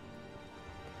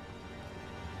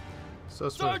 So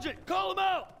sweet. Sergeant, call him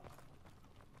out!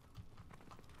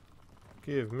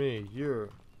 Give me your.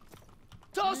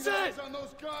 Toss Need it! eyes on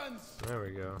those guns. There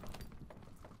we go.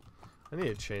 I need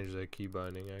to change that key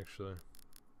binding actually.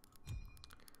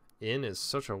 In is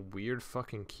such a weird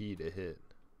fucking key to hit.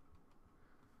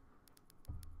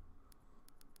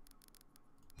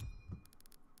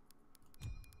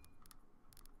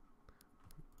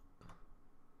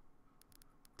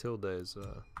 Tilde is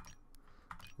a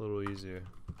little easier.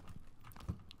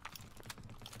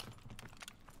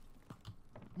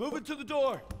 Move it to the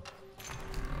door!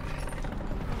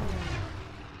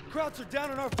 Krauts are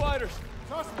down on our fighters!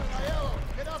 Suspect, Aiello,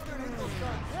 get up there and hit those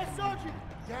guns. Yes, Sergeant!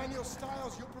 Daniel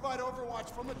Stiles, you'll provide overwatch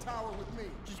from the tower with me.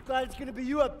 Just glad it's gonna be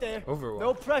you up there. Overwatch.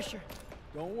 No pressure.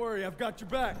 Don't worry, I've got your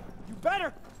back. You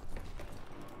better!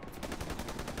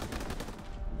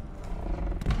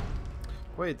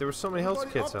 Wait, there were so many health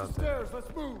Everybody kits up out the there. stairs,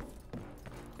 let's move.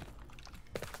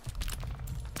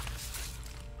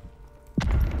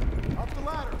 Up the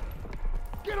ladder.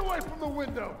 Get away from the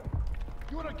window.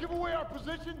 You want to give away our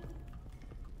position?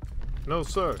 No,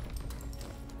 sir.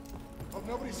 Hope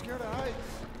nobody's scared of heights.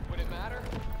 Would it matter?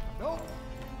 Nope.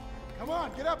 Come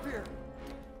on, get up here.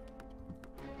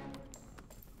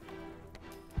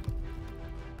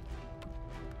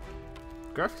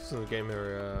 Graphics in the game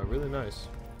are really nice.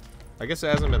 I guess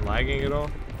it hasn't been lagging at all.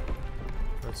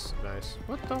 That's nice.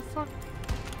 What the fuck?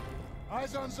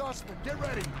 Eyes on Zussman, get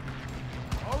ready.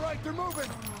 All right, they're moving.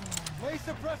 Lay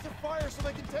suppressive fire so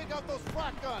they can take out those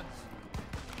flak guns.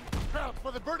 Krauts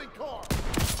by the burning car.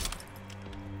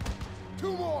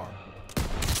 2 more.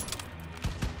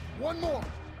 1 more.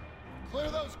 Clear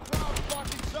those crowds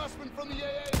blocking Sussman from the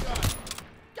AA gun.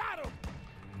 Got him!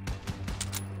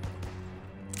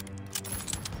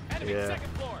 Enemy Yeah.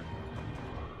 2nd floor.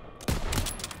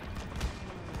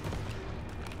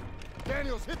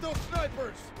 Daniels, hit those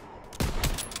snipers!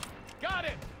 Got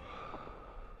it!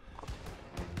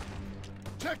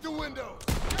 Check the windows!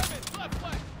 Germans, left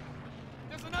flank!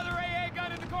 There's another AA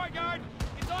gun in the courtyard!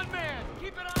 It's unmanned!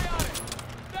 Keep an eye on it!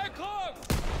 They're close!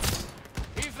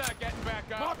 He's not getting back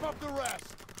up! Mop up the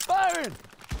rest! Firing!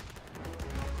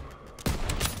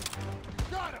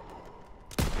 Got him!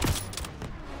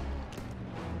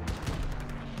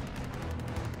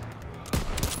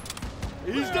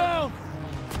 He's down!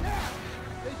 Yeah!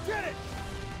 They did it!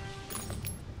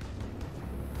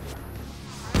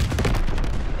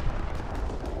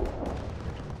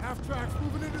 Half-track's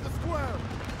moving into the square!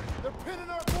 They're pinning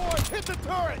our boys! Hit the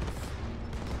turrets!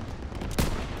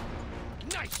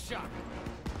 Nice shot!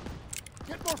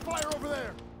 Get more fire over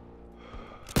there!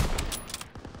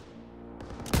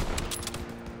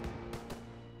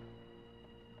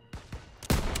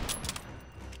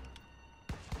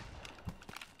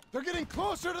 They're getting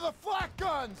closer to the flak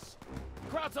guns!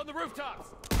 Crowds on the rooftops!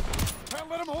 Can't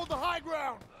let them hold the high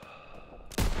ground!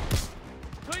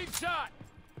 Clean shot!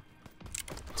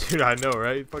 Dude, I know,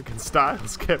 right? Fucking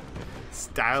Styles kept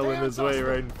styling Stay on his way Sussman.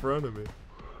 right in front of me.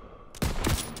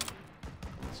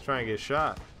 He's trying to get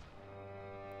shot.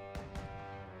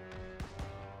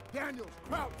 Daniels,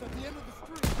 crouch at the end of the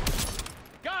street!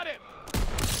 Got him!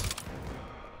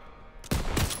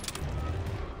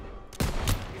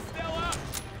 He's still up!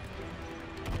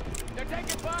 They're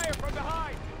taking fire from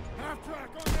behind! Half-track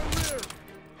on their rear!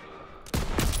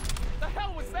 The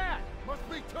hell was that? Must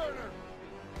be Turner!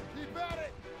 Keep at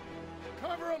it!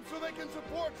 Cover them so they can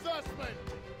support Sussman!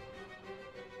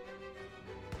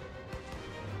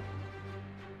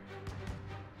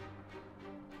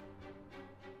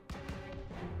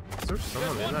 Is there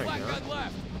someone There's in one that black gun? gun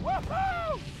left!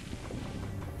 Woohoo!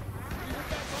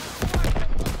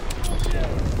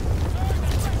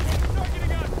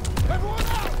 Everyone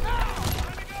out, now!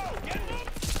 Time to go! Get them!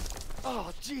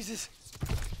 Oh, Jesus!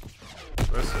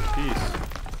 Rest in peace.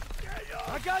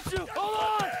 I got you! Hold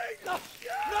on! No!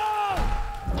 No!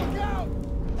 Look out!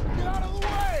 Get out of the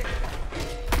way!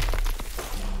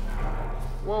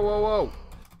 Whoa, whoa, whoa!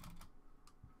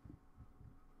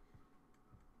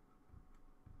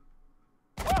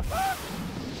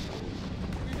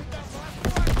 We hit that last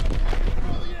flag,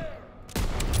 control the air!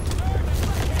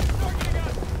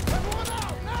 Everyone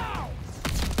out, now!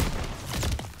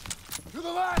 To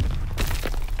the left!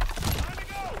 Time to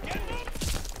go! Get them!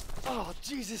 Oh,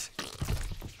 Jesus!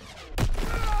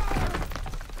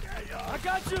 I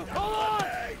got you! Hold on!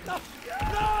 No!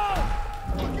 No!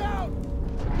 Look out!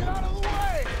 Get out of the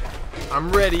way!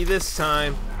 I'm ready this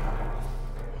time.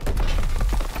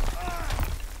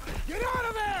 Get out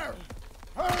of there!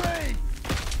 Hurry!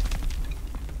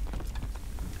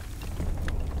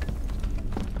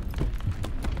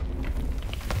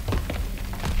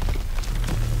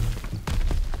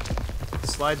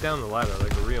 Slide down the ladder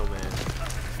like a real man.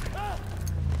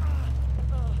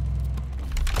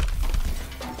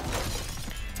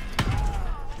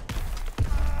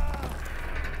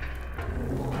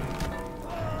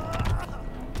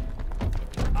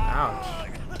 Ouch.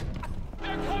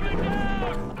 They're coming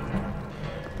down!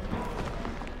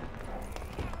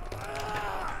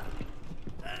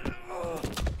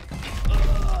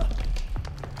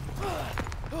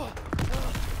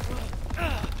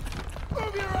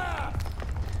 Move your ass!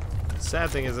 Sad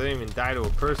thing is I didn't even die to a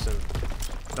person.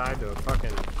 Died to a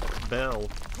fucking bell.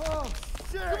 Oh,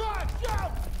 shit! Come on,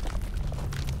 jump!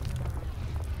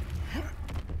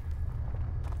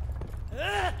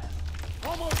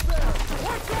 Almost there!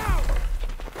 Watch out!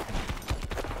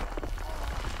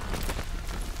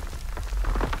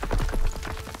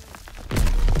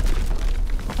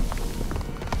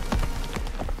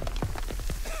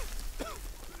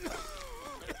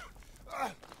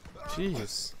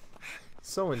 Jeez.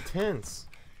 So intense.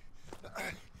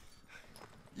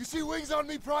 You see wings on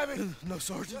me, Private? No,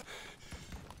 Sergeant.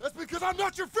 That's because I'm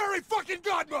not your fairy fucking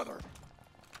godmother!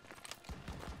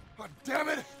 God damn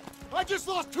it! I just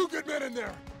lost 2 good men in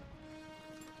there!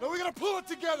 Now we gotta pull it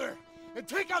together and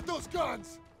take out those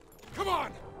guns! Come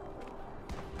on!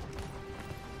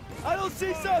 I don't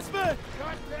see Sussman!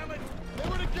 God damn it! They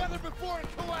were together before it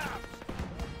collapsed!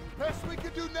 Best we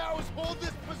can do now is hold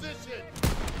this position!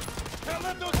 Can't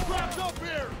let those crabs up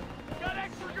here! Got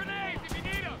extra grenades if you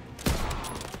need them!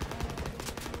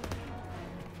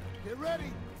 Get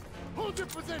ready! Hold your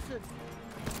position!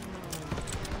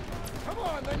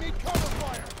 on, they need cover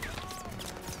fire!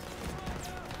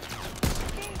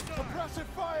 Suppressive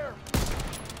fire!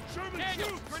 Sherman,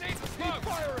 Daniel, grenades and Keep smoke!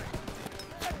 firing!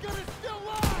 That gun is still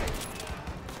live!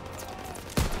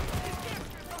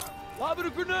 Lobbing a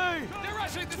grenade! They're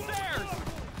rushing the stairs!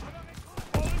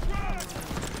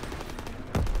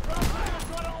 Krauts are gonna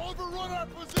try to overrun our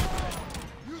position!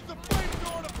 Use the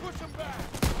flamethrower to push them back!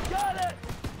 Got it!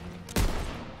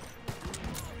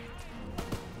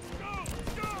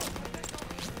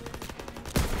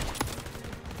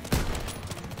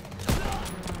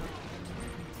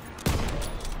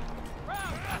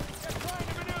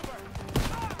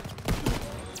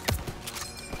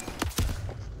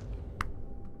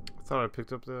 I thought I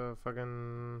picked up the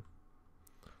fucking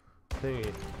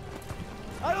thingy.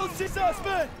 I don't see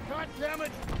suspect! God damn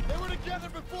it! They were together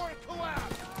before it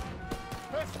collapsed!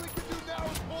 Best we can do now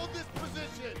is hold this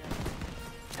position!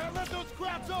 Can't let those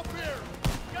crabs up here!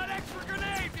 Got extra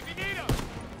grenades if you need them!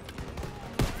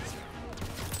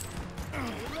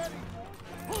 You ready?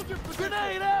 Hold your position!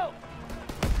 Grenade out!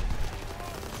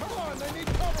 Come on, they need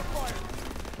cover fire!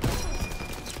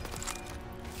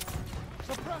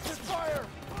 Suppressive fire!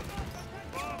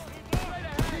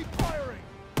 Keep firing!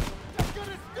 That gun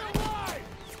is still live!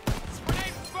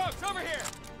 Grenades and smokes, over here!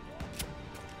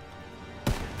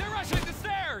 They're rushing the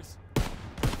stairs!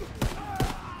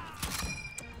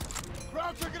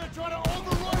 Krauts are gonna try to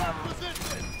overrun our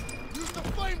position! Use the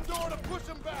flamethrower to push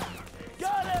them back!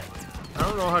 Got it! I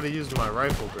don't know how to use my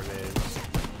rifle grenades.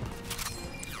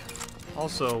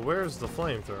 Also, where's the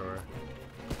flamethrower?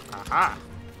 Aha!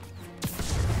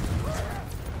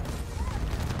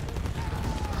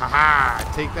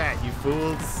 Haha! Take that, you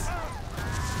fools!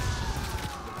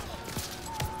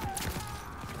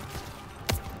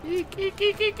 Eek, eek,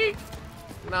 eek, eek, eek.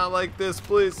 Not like this,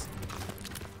 please.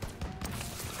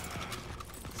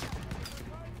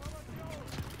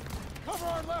 Cover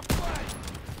our left flank!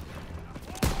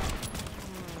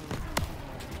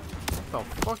 What the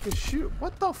fuck is shoot?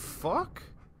 What the fuck?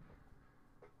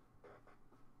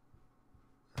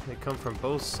 They come from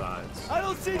both sides. I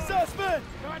don't see suspect!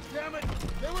 God damn it!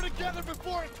 They were together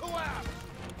before it collapsed!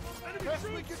 Best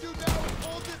we can do now is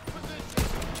hold this position!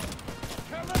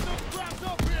 Can't let those crabs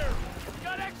up here!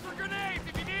 Got extra grenades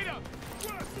if you need them!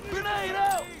 Grenade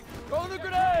out! Throw the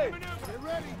grenade! Get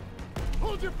ready!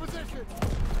 Hold your position!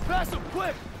 Pass them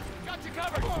quick! Got you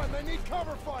covered! Come on, they need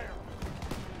cover fire!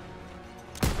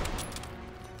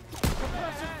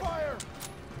 Suppressive fire!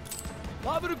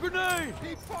 Lobbing a grenade!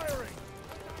 Keep firing!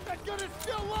 That gun is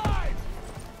still live!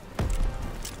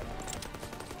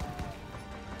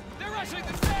 They're rushing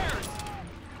the stairs!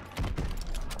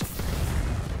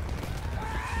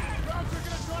 Krauts are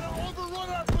gonna try to overrun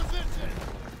our position!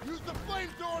 Use the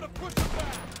flamethrower to push them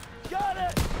back! Got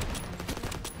it!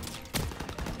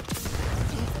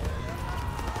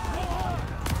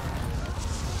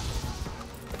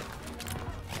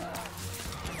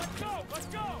 Let's go! Let's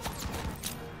go!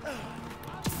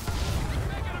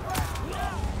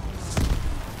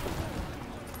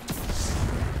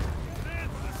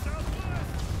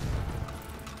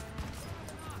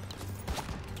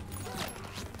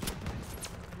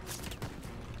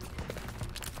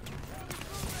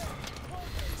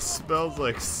 Smells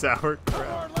like sauerkraut.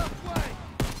 Our left flank!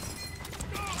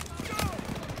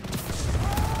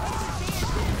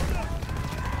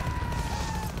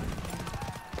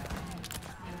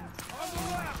 On the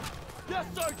left! Yes,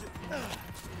 Sergeant!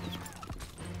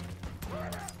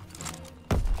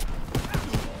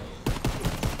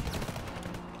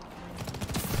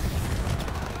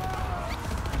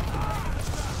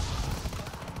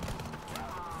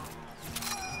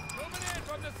 Moving in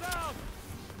from the south!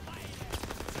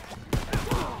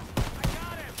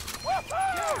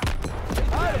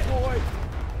 Atta boy!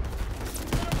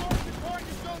 Get a marking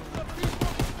target zone for the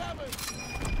P-47!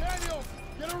 Daniels,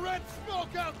 get a red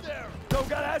smoke out there! Don't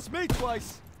gotta ask me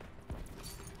twice!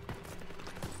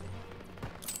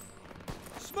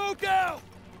 Smoke out!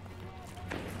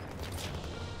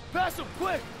 Pass them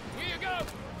quick! Here you go!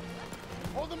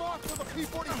 Hold them off till the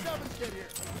P-47s get here!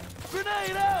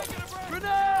 Grenade out!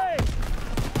 Grenade!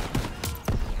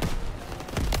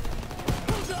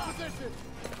 Hold your position!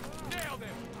 Nailed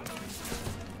him!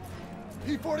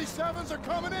 P-47s are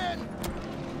coming in!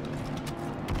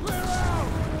 Clear out!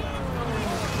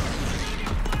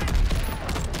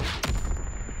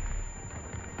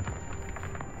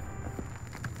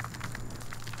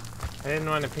 I didn't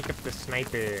want to pick up the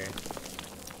sniper,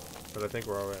 but I think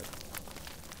we're alright.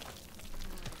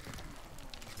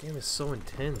 This game is so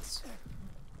intense.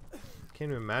 Can't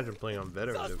even imagine playing on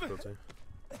veteran difficulty.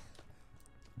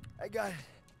 I got it.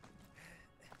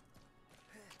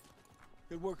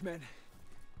 Good work, man.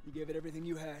 You gave it everything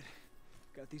you had.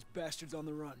 Got these bastards on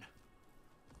the run.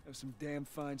 That was some damn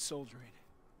fine soldiering.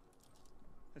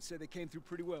 I'd say they came through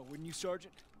pretty well, wouldn't you,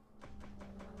 Sergeant?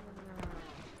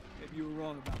 Maybe you were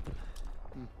wrong about them.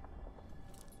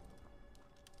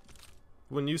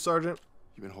 Wouldn't you, Sergeant?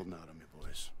 You've been holding out on me,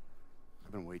 boys.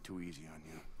 I've been way too easy on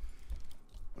you.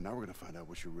 Well, now we're gonna find out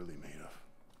what you're really made of.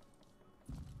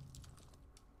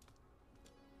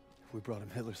 If we brought him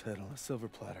Hitler's head on a silver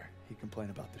platter, he'd complain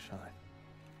about the shine.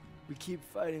 We keep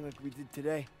fighting like we did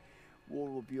today, war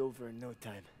will be over in no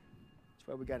time. That's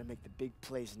why we gotta make the big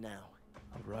plays now.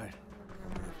 All right.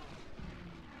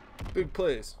 Big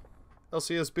plays.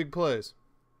 LCS big plays.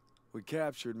 We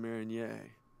captured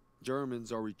Marigny.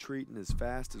 Germans are retreating as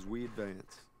fast as we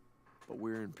advance. But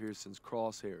we're in Pearson's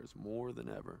crosshairs more than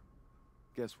ever.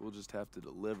 Guess we'll just have to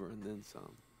deliver and then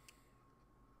some.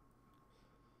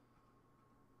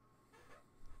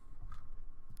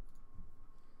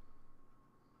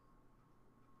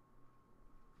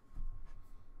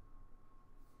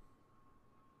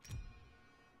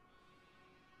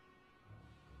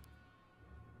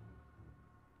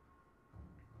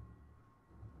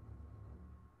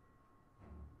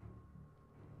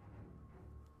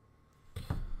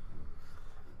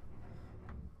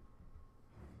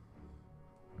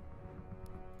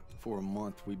 For a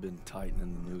month, we've been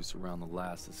tightening the noose around the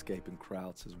last escaping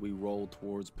Krauts as we roll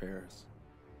towards Paris.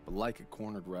 But like a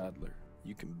cornered rattler,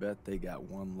 you can bet they got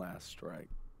one last strike.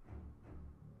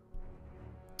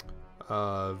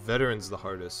 Veteran's the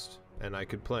hardest, and I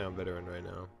could play on Veteran right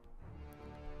now.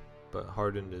 But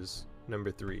Hardened is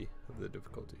number 3 of the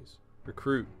difficulties.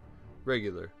 Recruit,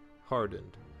 Regular,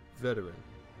 Hardened, Veteran.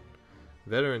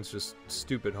 Veteran's just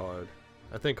stupid hard.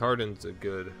 I think Hardened's a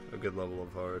good level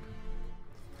of hard.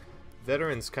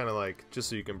 Veteran's kind of like, just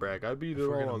so you can brag, I beat it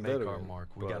all on Veteran. If we're gonna make our mark,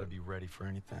 we gotta be ready for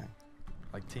anything.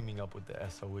 Like teaming up with the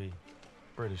SOE,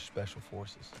 British Special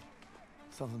Forces.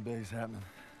 Something big's happening.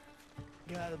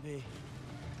 Gotta be.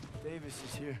 Davis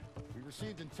is here. We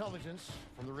received intelligence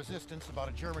from the resistance about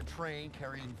a German train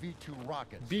carrying V2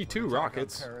 rockets. V2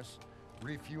 rockets? Paris,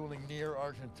 refueling near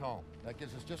Argenton. That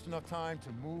gives us just enough time to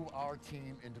move our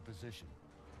team into position.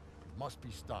 It must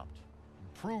be stopped. You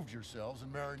proved yourselves in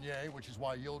Marigny, which is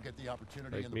why you'll get the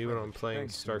opportunity Like in the me when I'm privilege. playing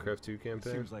StarCraft 2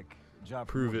 campaign. Seems like a job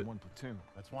for Prove more than it. one platoon.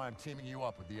 That's why I'm teaming you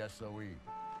up with the SOE.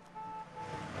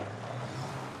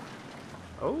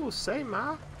 Oh, say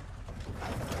ma.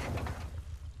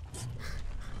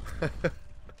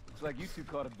 Looks like you two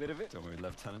caught a bit of it. Don't worry,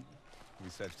 Lieutenant. We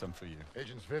saved some for you.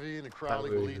 Agents Vivian and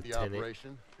Crowley will lead the Lieutenant.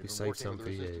 operation. We They've been saved working some with the for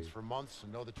you. resistance for months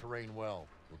and know the terrain well.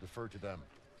 We'll defer to them.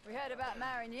 We heard about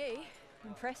Marigny.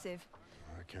 Impressive.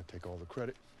 I can't take all the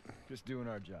credit. Just doing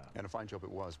our job. And a fine job it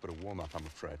was, but a warm-up, I'm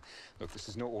afraid. Look, this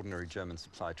is no ordinary German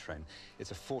supply train. It's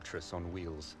a fortress on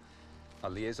wheels. Our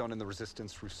liaison in the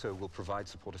resistance, Rousseau, will provide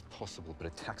support if possible, but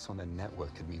attacks on their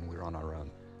network could mean we're on our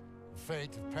own. The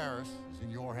fate of Paris is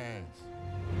in your hands.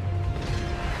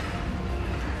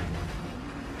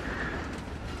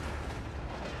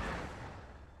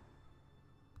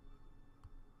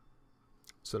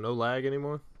 So no lag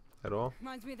anymore? At all?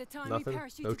 Reminds me of the time Nothing? we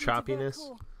parachuted No into choppiness?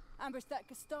 Vercors, ambushed that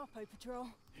Gestapo patrol.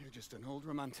 You're just an old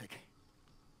romantic.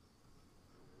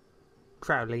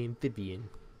 Crowley and Vivian.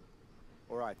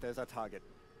 All right, there's our target.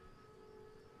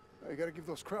 You gotta give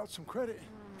those crowds some credit.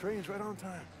 Train's right on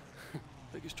time.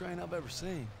 Biggest train I've ever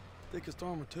seen. Thickest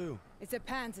armor, too. It's a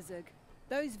Panzerzug.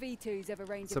 Those V2s have a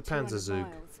range It's of a 200 Panzerzug.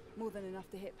 miles, more than enough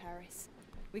to hit Paris.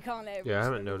 We can't let it Yeah, I reach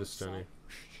haven't the noticed launch any. site.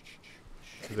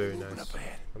 It's very nice.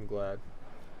 I'm glad.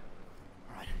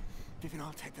 All right, Vivian,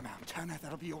 I'll take them out. Turner,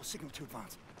 that'll be your signal to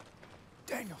advance.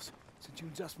 Daniels, since you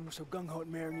and Zussman were so gung-ho at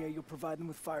Marigny, you'll provide them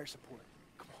with fire support.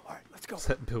 Come on, all right, let's go. Is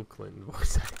that Bill Clinton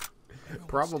voice?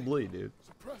 Probably, dude.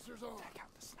 Suppressors on. Take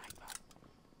out the sniper.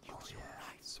 Use your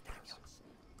eyes, Daniels.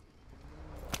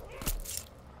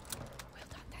 Well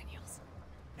done, Daniels.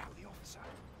 Now the officer.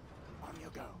 On you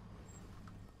go.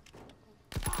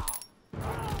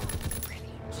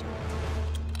 Brilliant.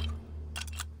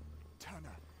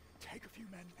 Turner, take a few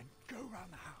men and go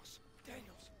around the house.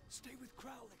 Daniels, stay with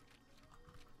Crowley.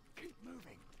 Keep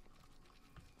moving.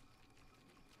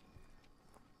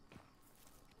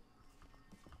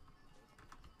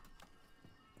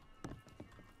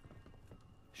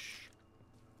 Shh.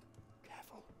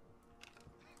 Careful.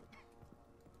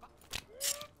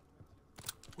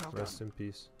 Well Rest done. in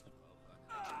peace.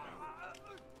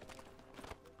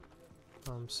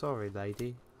 I'm sorry,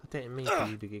 lady. I didn't mean for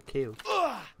you to get killed.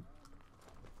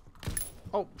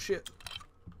 Oh, shit.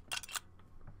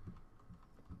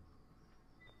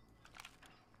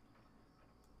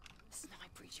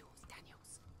 Sniper is yours,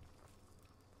 Daniels.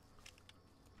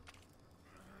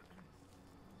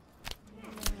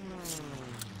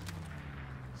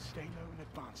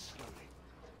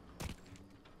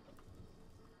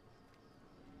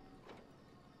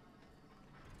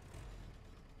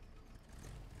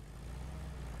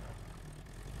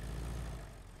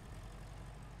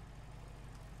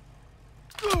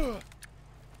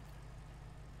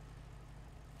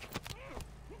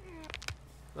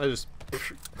 I just...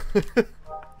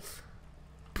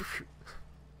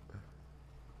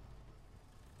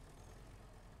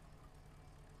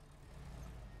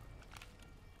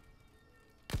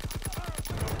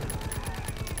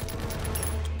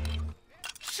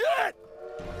 Shit!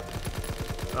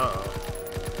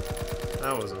 Uh-oh.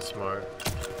 That wasn't smart.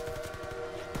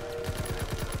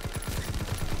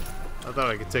 I thought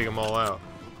I could take them all out.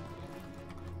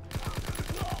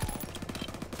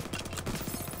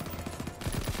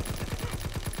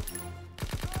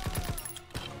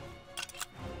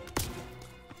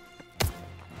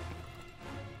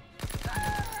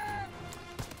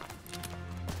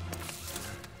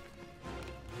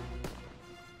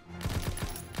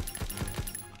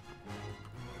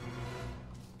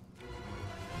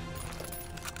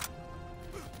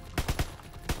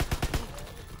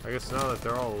 I guess now that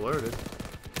they're all alerted.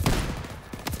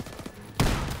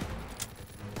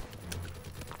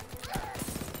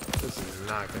 This is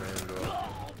not gonna end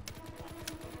well.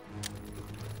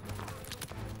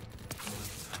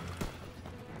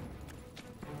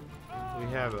 We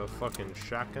have a fucking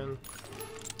shotgun.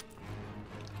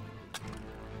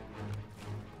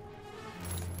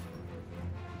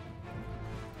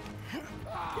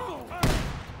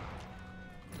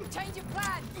 Change your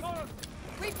plan!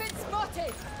 We've been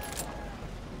spotted!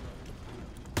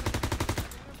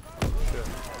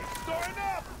 Storing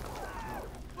up!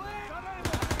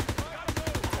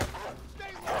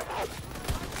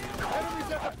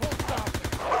 Enemies at the post office!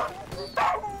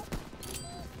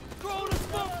 Throw the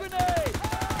smoke grenade!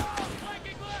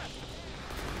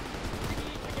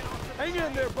 Hang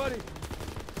in there, buddy!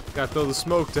 Gotta throw the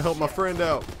smoke to help my friend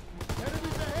out.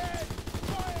 Enemies ahead!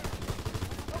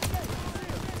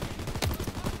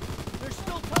 They're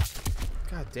still tough.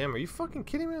 God damn, are you fucking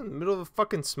kidding me? In the middle of a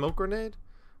fucking smoke grenade?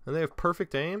 And they have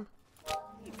perfect aim?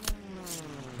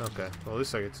 Okay, well at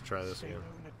least I get to try this again.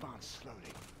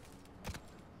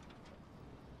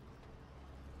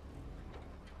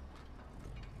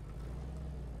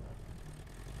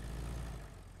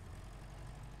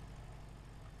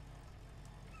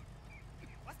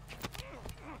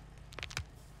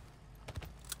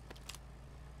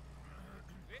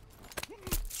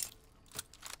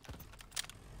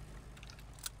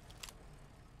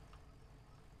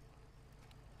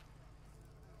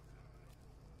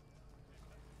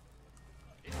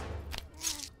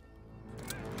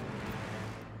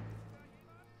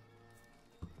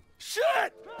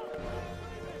 Shit!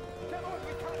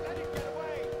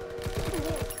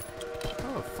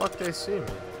 How the fuck they see me?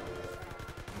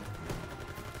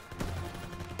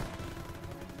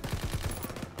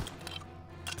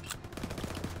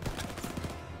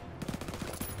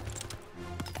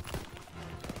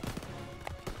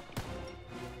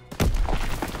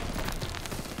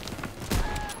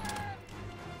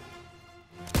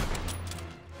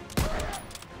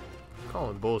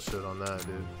 Calling bullshit on that,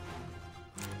 dude.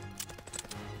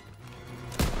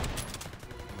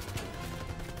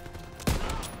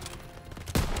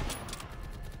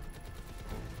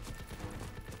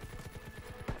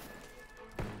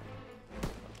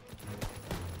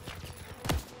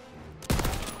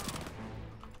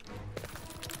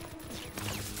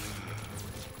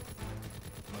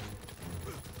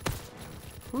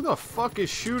 Who the fuck is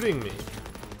shooting me?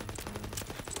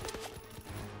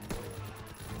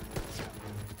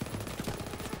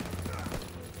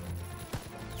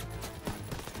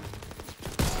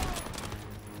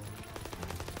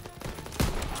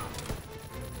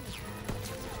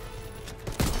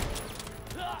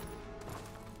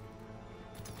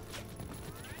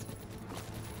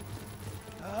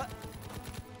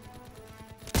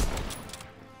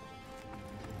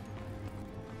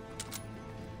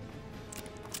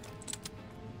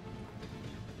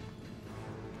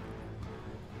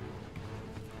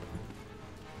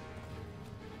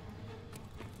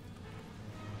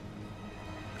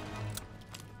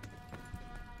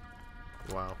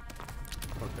 Wow.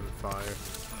 Fucking fire.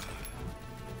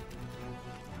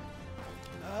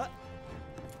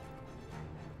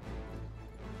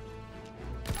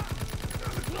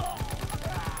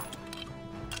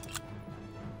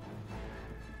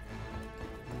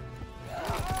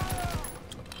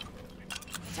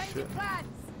 Change your plans!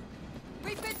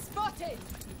 We've been spotted!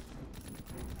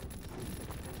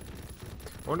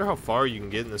 I wonder how far you can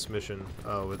get in this mission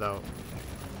without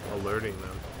alerting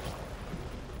them.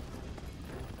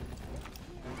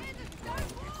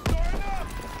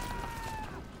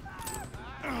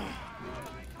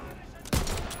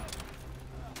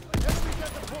 Enemies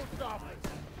at the post office!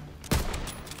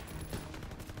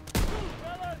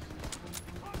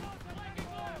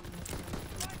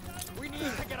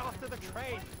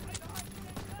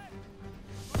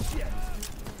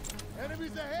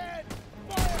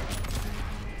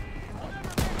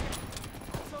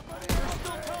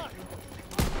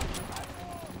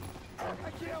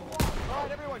 All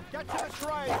right, everyone, get to the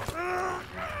train. Are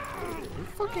you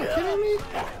fucking kidding me?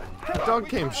 The dog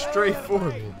came straight for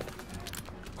me.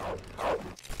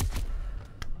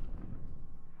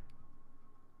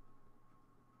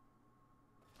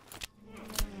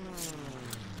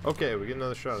 Okay, we get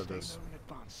another shot of this.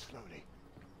 Slowly.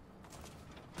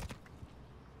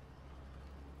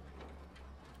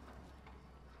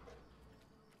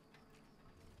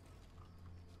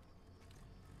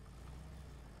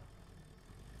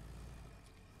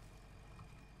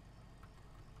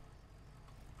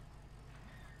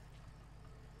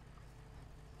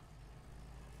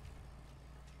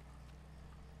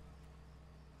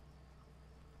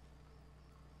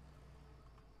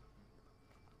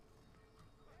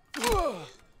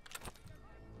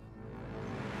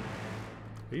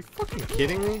 Are you fucking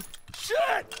kidding me?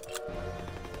 Shit!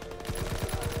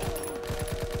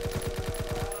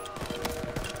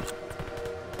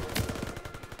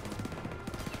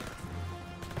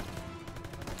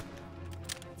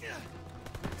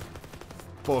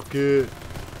 Fuck it.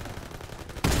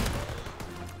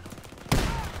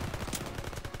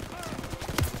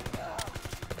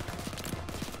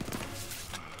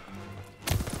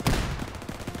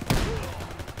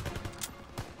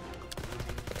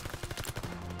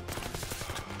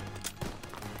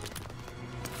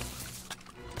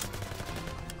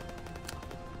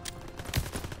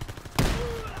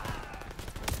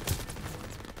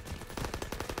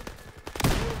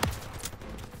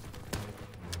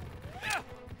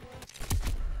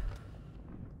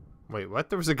 Wait, what?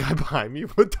 There was a guy behind me?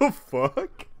 What the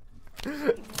fuck?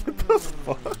 What the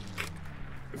fuck?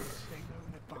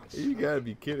 You gotta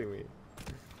be kidding me.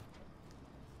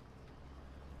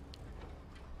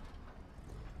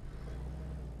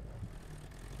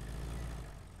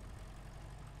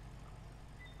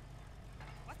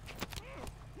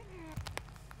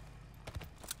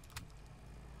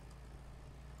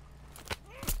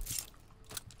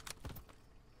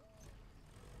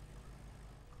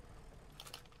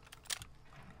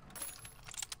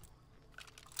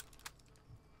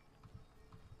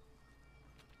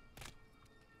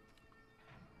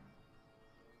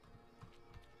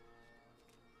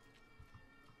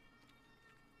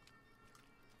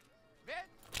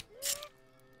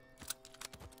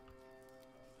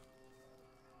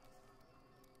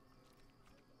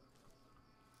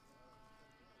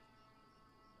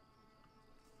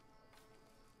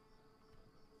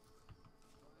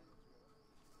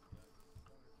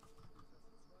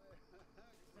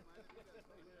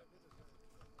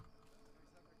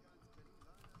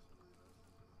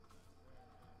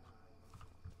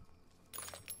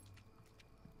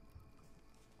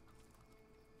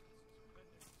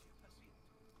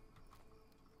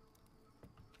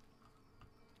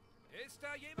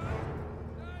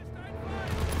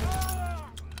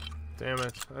 Damn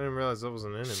it. I didn't realize that was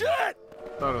an enemy. Shit! I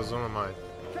thought it was one of my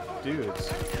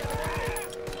dudes.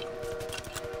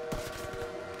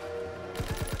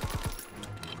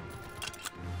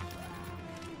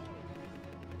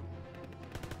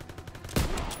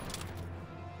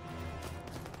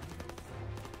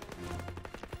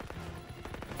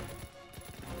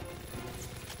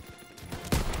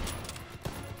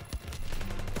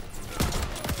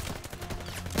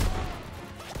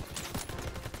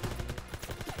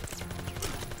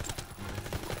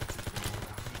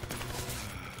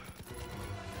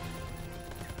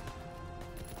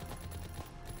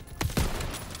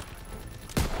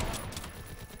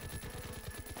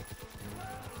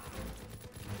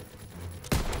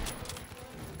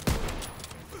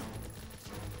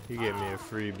 He gave me a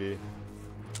freebie.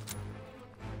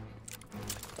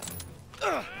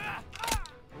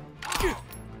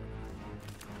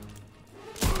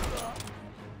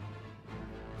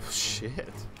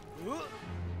 Shit.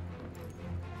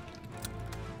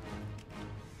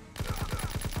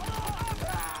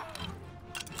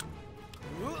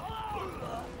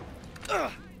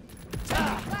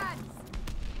 Plans!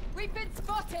 We've been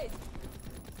spotted!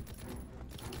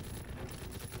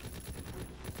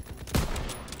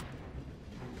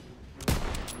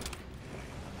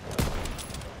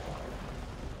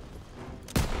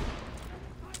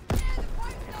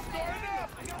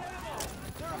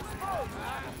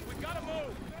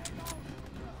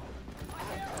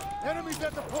 Enemies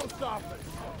at the post office.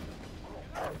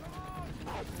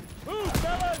 Move,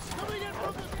 fellas! Coming in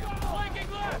from the sky!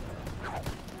 Flanking left!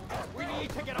 We need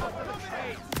to get off of the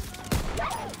train.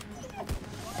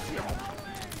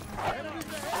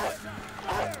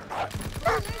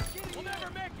 We'll never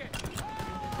make it.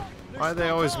 Why they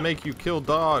always make you kill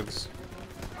dogs?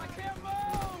 I can't move.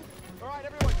 All right,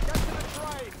 everyone, get to the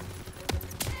train.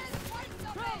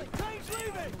 Train's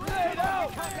leaving! Get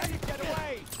out! Get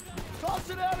away!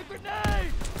 Tossing out a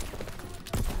grenade!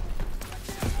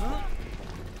 Huh?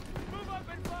 Move up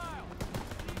and file!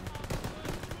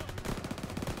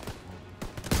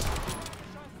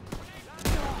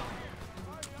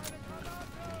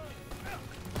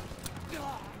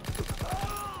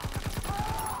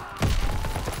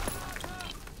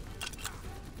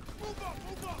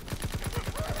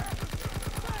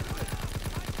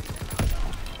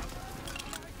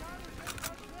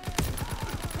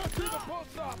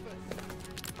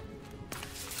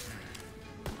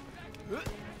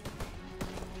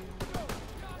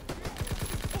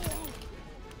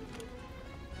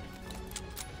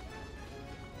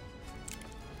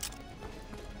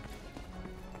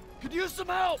 Could use some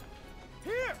help!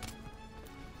 Here!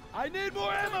 I need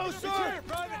more ammo, sir! Here,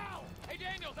 Private! Hey,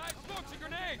 Daniels, I have smokes and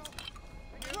grenades!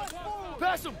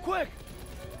 Pass them, quick!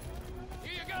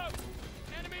 Here you go!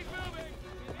 Enemy's moving!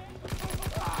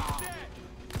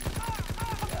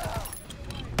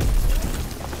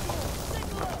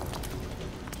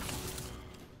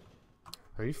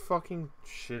 Are you fucking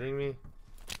shitting me?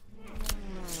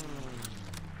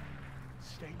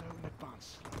 Stay low in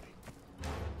advance, slowly.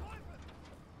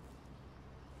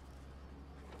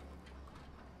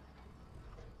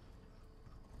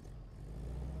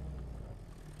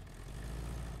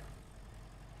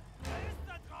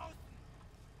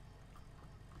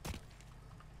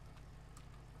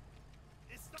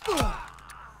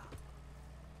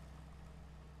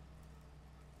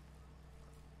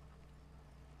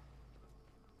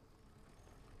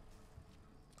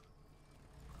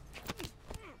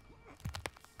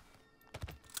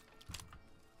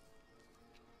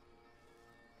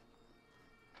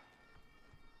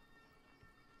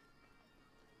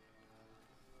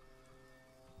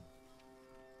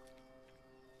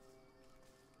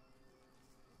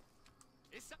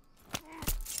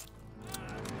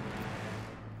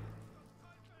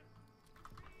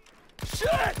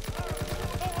 Shit!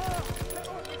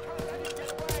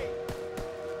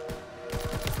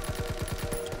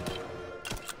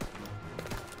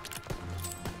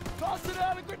 Tossing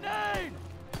out a grenade!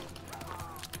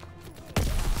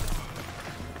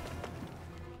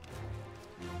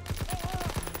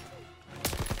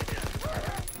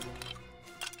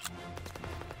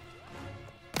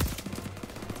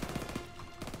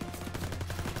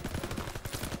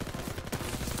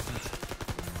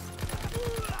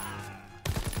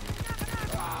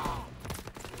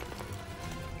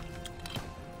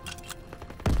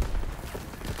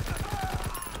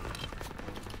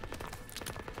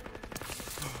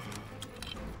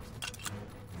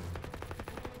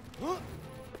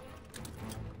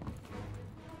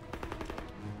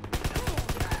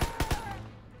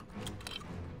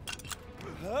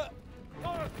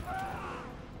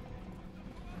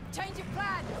 Change of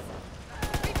plans!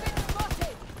 Refit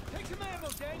spotted! Take some ammo,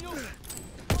 Daniel!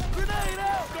 Grenade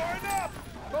out! Starting up!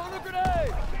 Throw the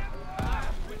grenade!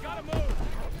 We gotta move!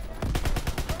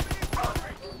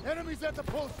 Enemies at the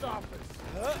post office.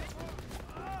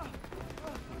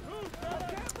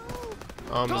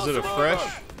 Is it a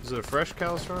fresh? Is it a fresh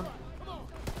Calistron?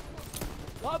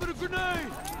 Lob it a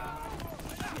grenade!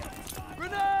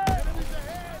 Grenade! Enemies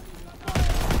ahead.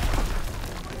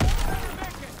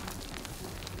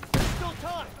 There's still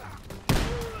time!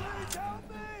 Please help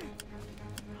me!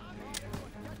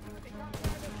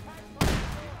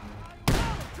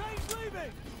 Train's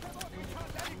leaving!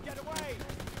 Let him get away!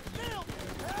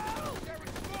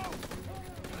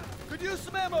 Could use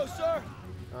some ammo, sir!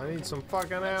 I need some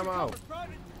fucking ammo.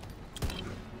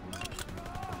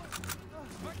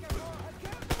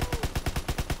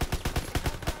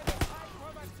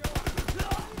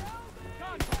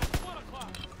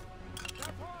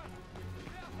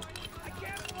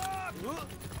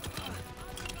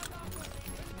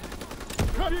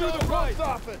 Cut to the post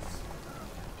office.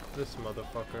 This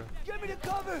motherfucker. Get me to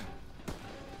cover!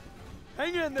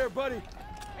 Hang in there, buddy!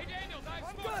 Hey, Daniels, I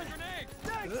have smokes and grenades!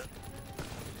 Thanks!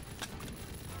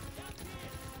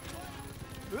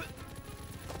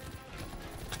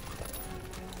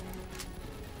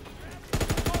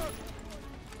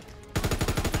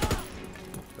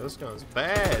 This gun's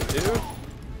bad, dude.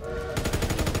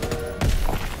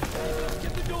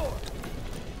 Get the door!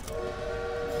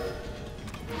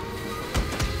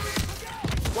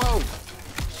 Whoa!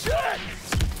 Shit!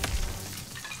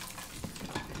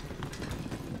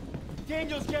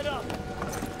 Daniels, get up!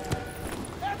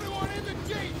 Everyone in the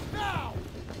jeep now!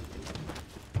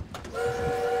 We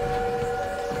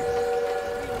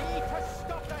need to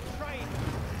stop that train!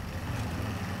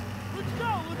 Let's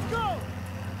go! Let's go!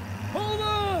 Hold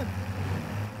on!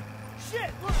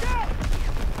 Shit! Look out!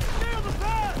 Stay on the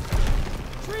path!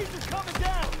 Trees are coming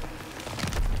down!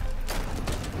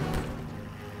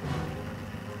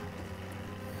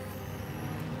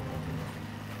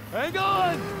 Hang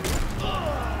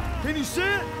on! Can you see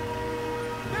it?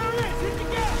 There it is! Hit the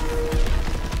gas!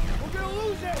 We're gonna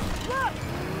lose it! Look!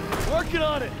 Working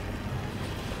on it!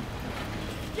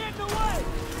 Get in the way!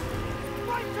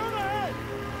 Right turn ahead!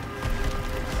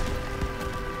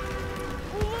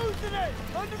 We're losing it!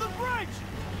 Under the bridge!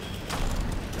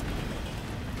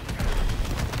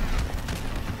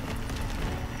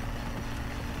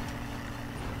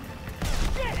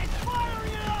 Shit! It's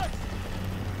firing at us!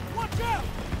 Watch out!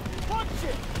 Punch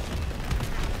it!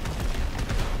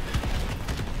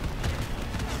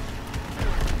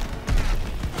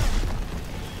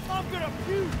 I'm gonna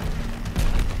puke!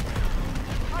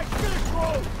 I should have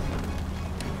drove!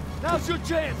 Now's your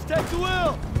chance! Take the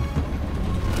wheel!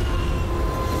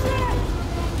 Shit!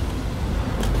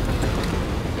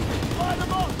 Line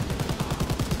them up!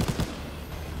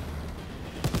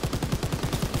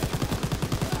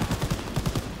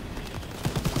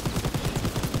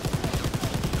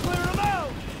 Clear them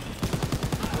out!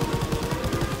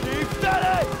 Steve,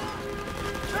 steady!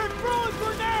 They're throwing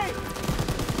grenades!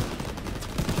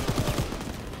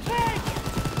 Take!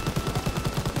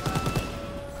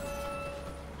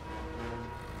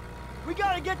 We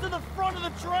gotta get to the front of the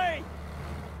train!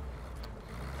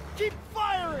 Keep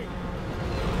firing!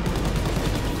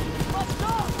 Up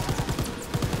top!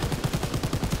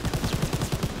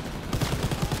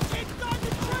 Inside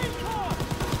the train car!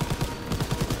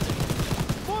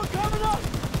 More coming up!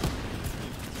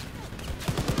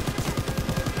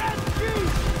 SG!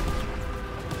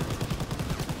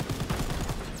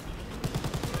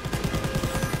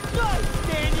 Nice,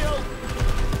 Daniel!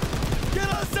 Get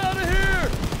us out of here!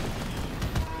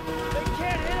 They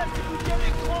can't hit us if we get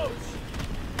in close!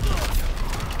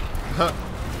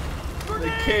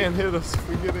 They can't hit us if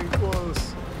we get in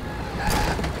close.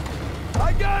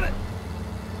 I got it!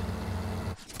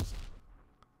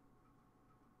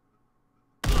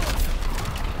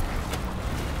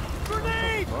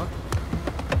 Grenade! What?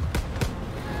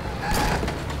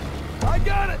 I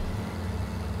got it!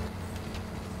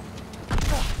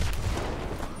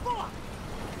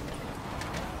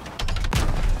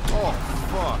 Oh,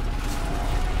 fuck.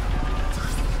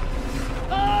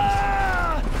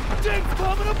 Ah! Thing's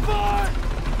coming apart!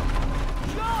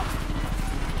 Jump!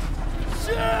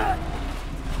 Shit!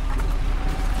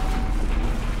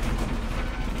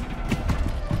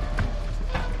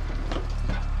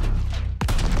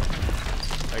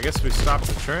 I guess we stopped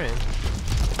the train.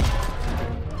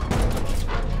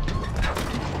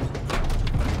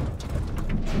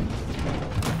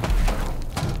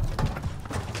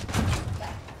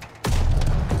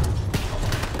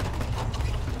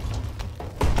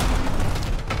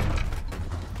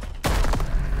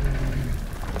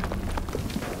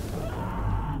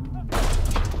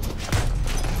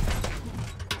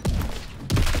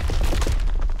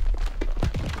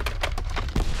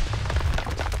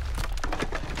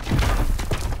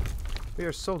 We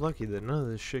are so lucky that none of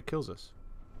this shit kills us.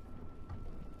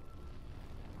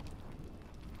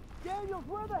 Daniels,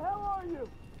 where the hell are you?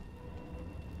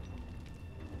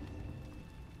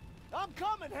 I'm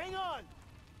coming, hang on!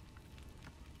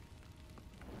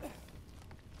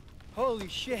 Holy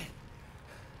shit.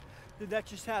 Did that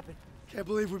just happen? Can't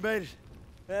believe we made it.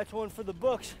 That's one for the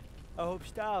books. I hope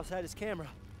Styles had his camera.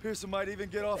 Pearson might even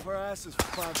get off our asses for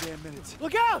 5 damn minutes.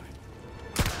 Look out!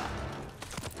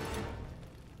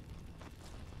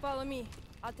 Follow me.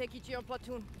 I'll take you to your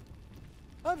platoon.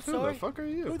 I'm Who sorry. the fuck are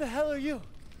you? Who the hell are you?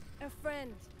 A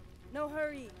friend. No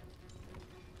hurry.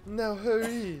 No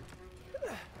hurry.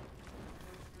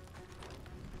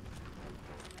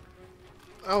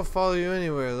 I'll follow you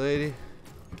anywhere, lady.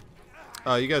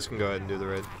 Oh, you guys can go ahead and do the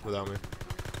raid without me.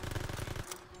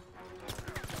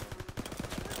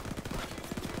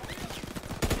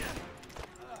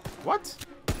 What?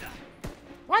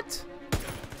 What?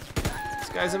 This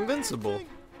guy's invincible.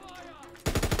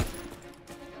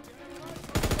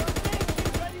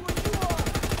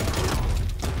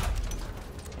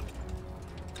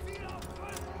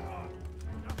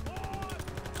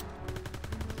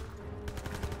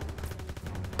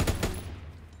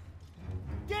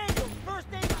 Daniel, first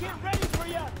aid kit ready for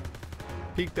you!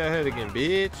 Peek that head again,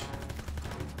 bitch.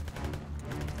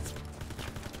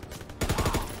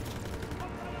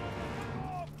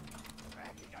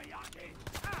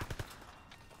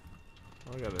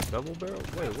 I got a double barrel?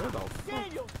 Wait, where the fuck?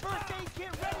 Daniel, first aid kit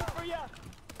ready for you!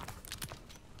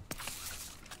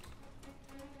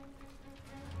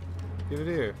 Give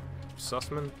it here,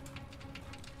 Sussman.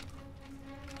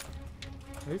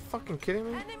 Are you fucking kidding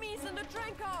me? Enemies in the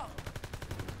train car!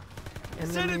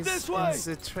 Send it this way! In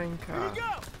the train Here car. we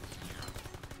go!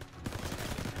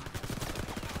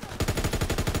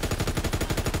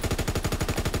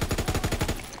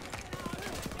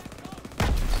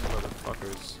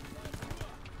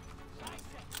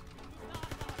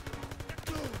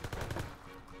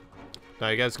 Now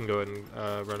you guys can go ahead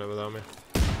and run it without me.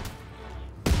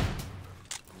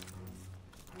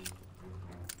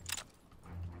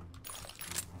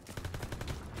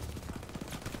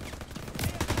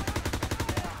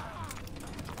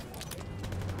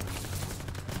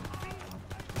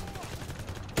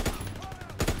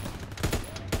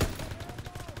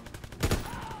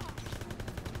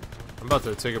 I'm about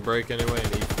to take a break anyway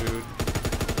and eat food.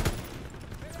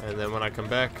 And then when I come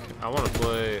back, I want to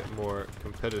play more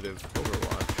competitive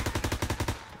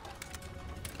Overwatch.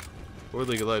 Or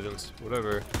League of Legends,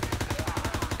 whatever.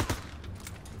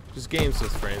 Just games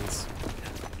with friends.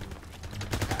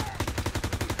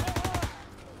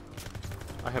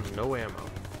 I have no ammo.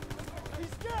 He's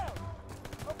down!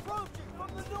 Approaching from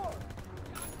the north!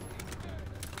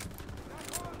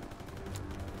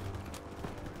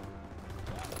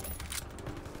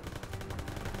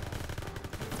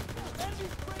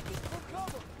 Enemies breaking for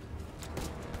cover!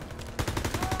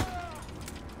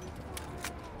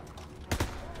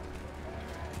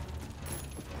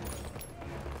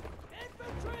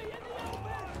 Infantry in the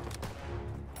open!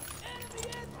 Enemy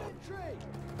infantry!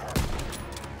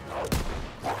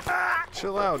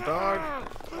 Chill out, dog.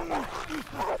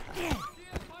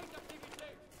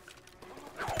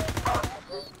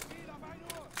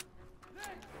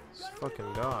 These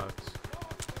fucking dogs.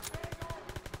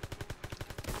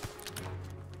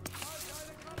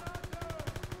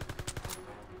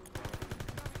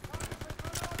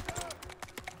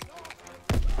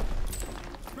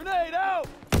 Grenade out!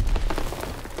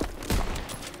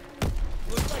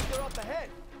 Looks like they're up ahead.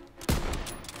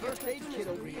 First aid kit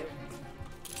over here.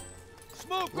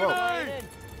 Smoke Whoa. grenade!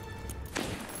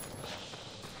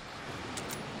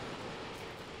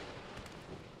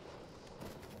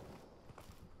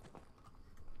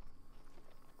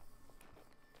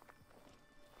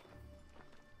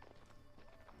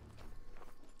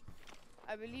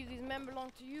 I believe these men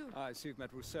belong to you. I see you've met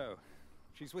Rousseau.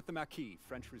 She's with the Maquis,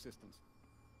 French resistance.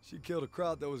 She killed a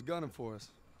crowd that was gunning for us.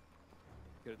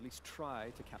 You could at least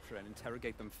try to capture and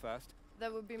interrogate them first.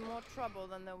 There would be more trouble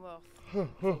than they're worth.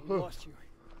 We lost you.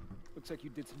 Looks like you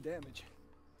did some damage.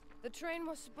 The train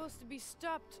was supposed to be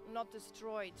stopped, not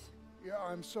destroyed. Yeah,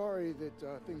 I'm sorry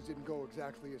that things didn't go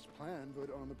exactly as planned,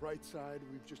 but on the bright side,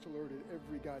 we've just alerted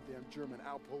every goddamn German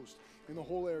outpost in the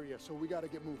whole area, so we gotta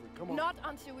get moving. Come on. Not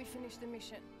until we finish the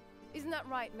mission. Isn't that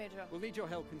right, Major? We'll need your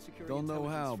help in securing Don't know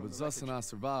intelligence how, from but the Zuss and wreckage. I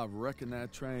survived wrecking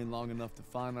that train long enough to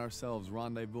find ourselves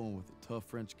rendezvousing with a tough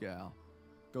French gal.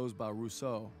 Goes by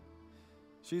Rousseau.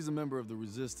 She's a member of the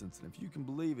Resistance, and if you can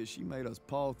believe it, she made us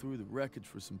paw through the wreckage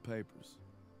for some papers.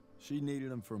 She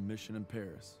needed them for a mission in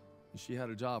Paris, and she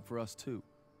had a job for us too.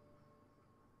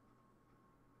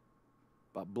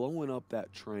 By blowing up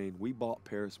that train, we bought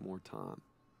Paris more time.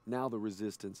 Now the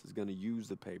Resistance is going to use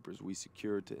the papers we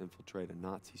secured to infiltrate a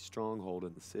Nazi stronghold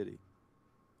in the city.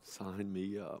 Sign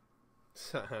me up.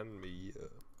 Sign me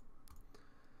up.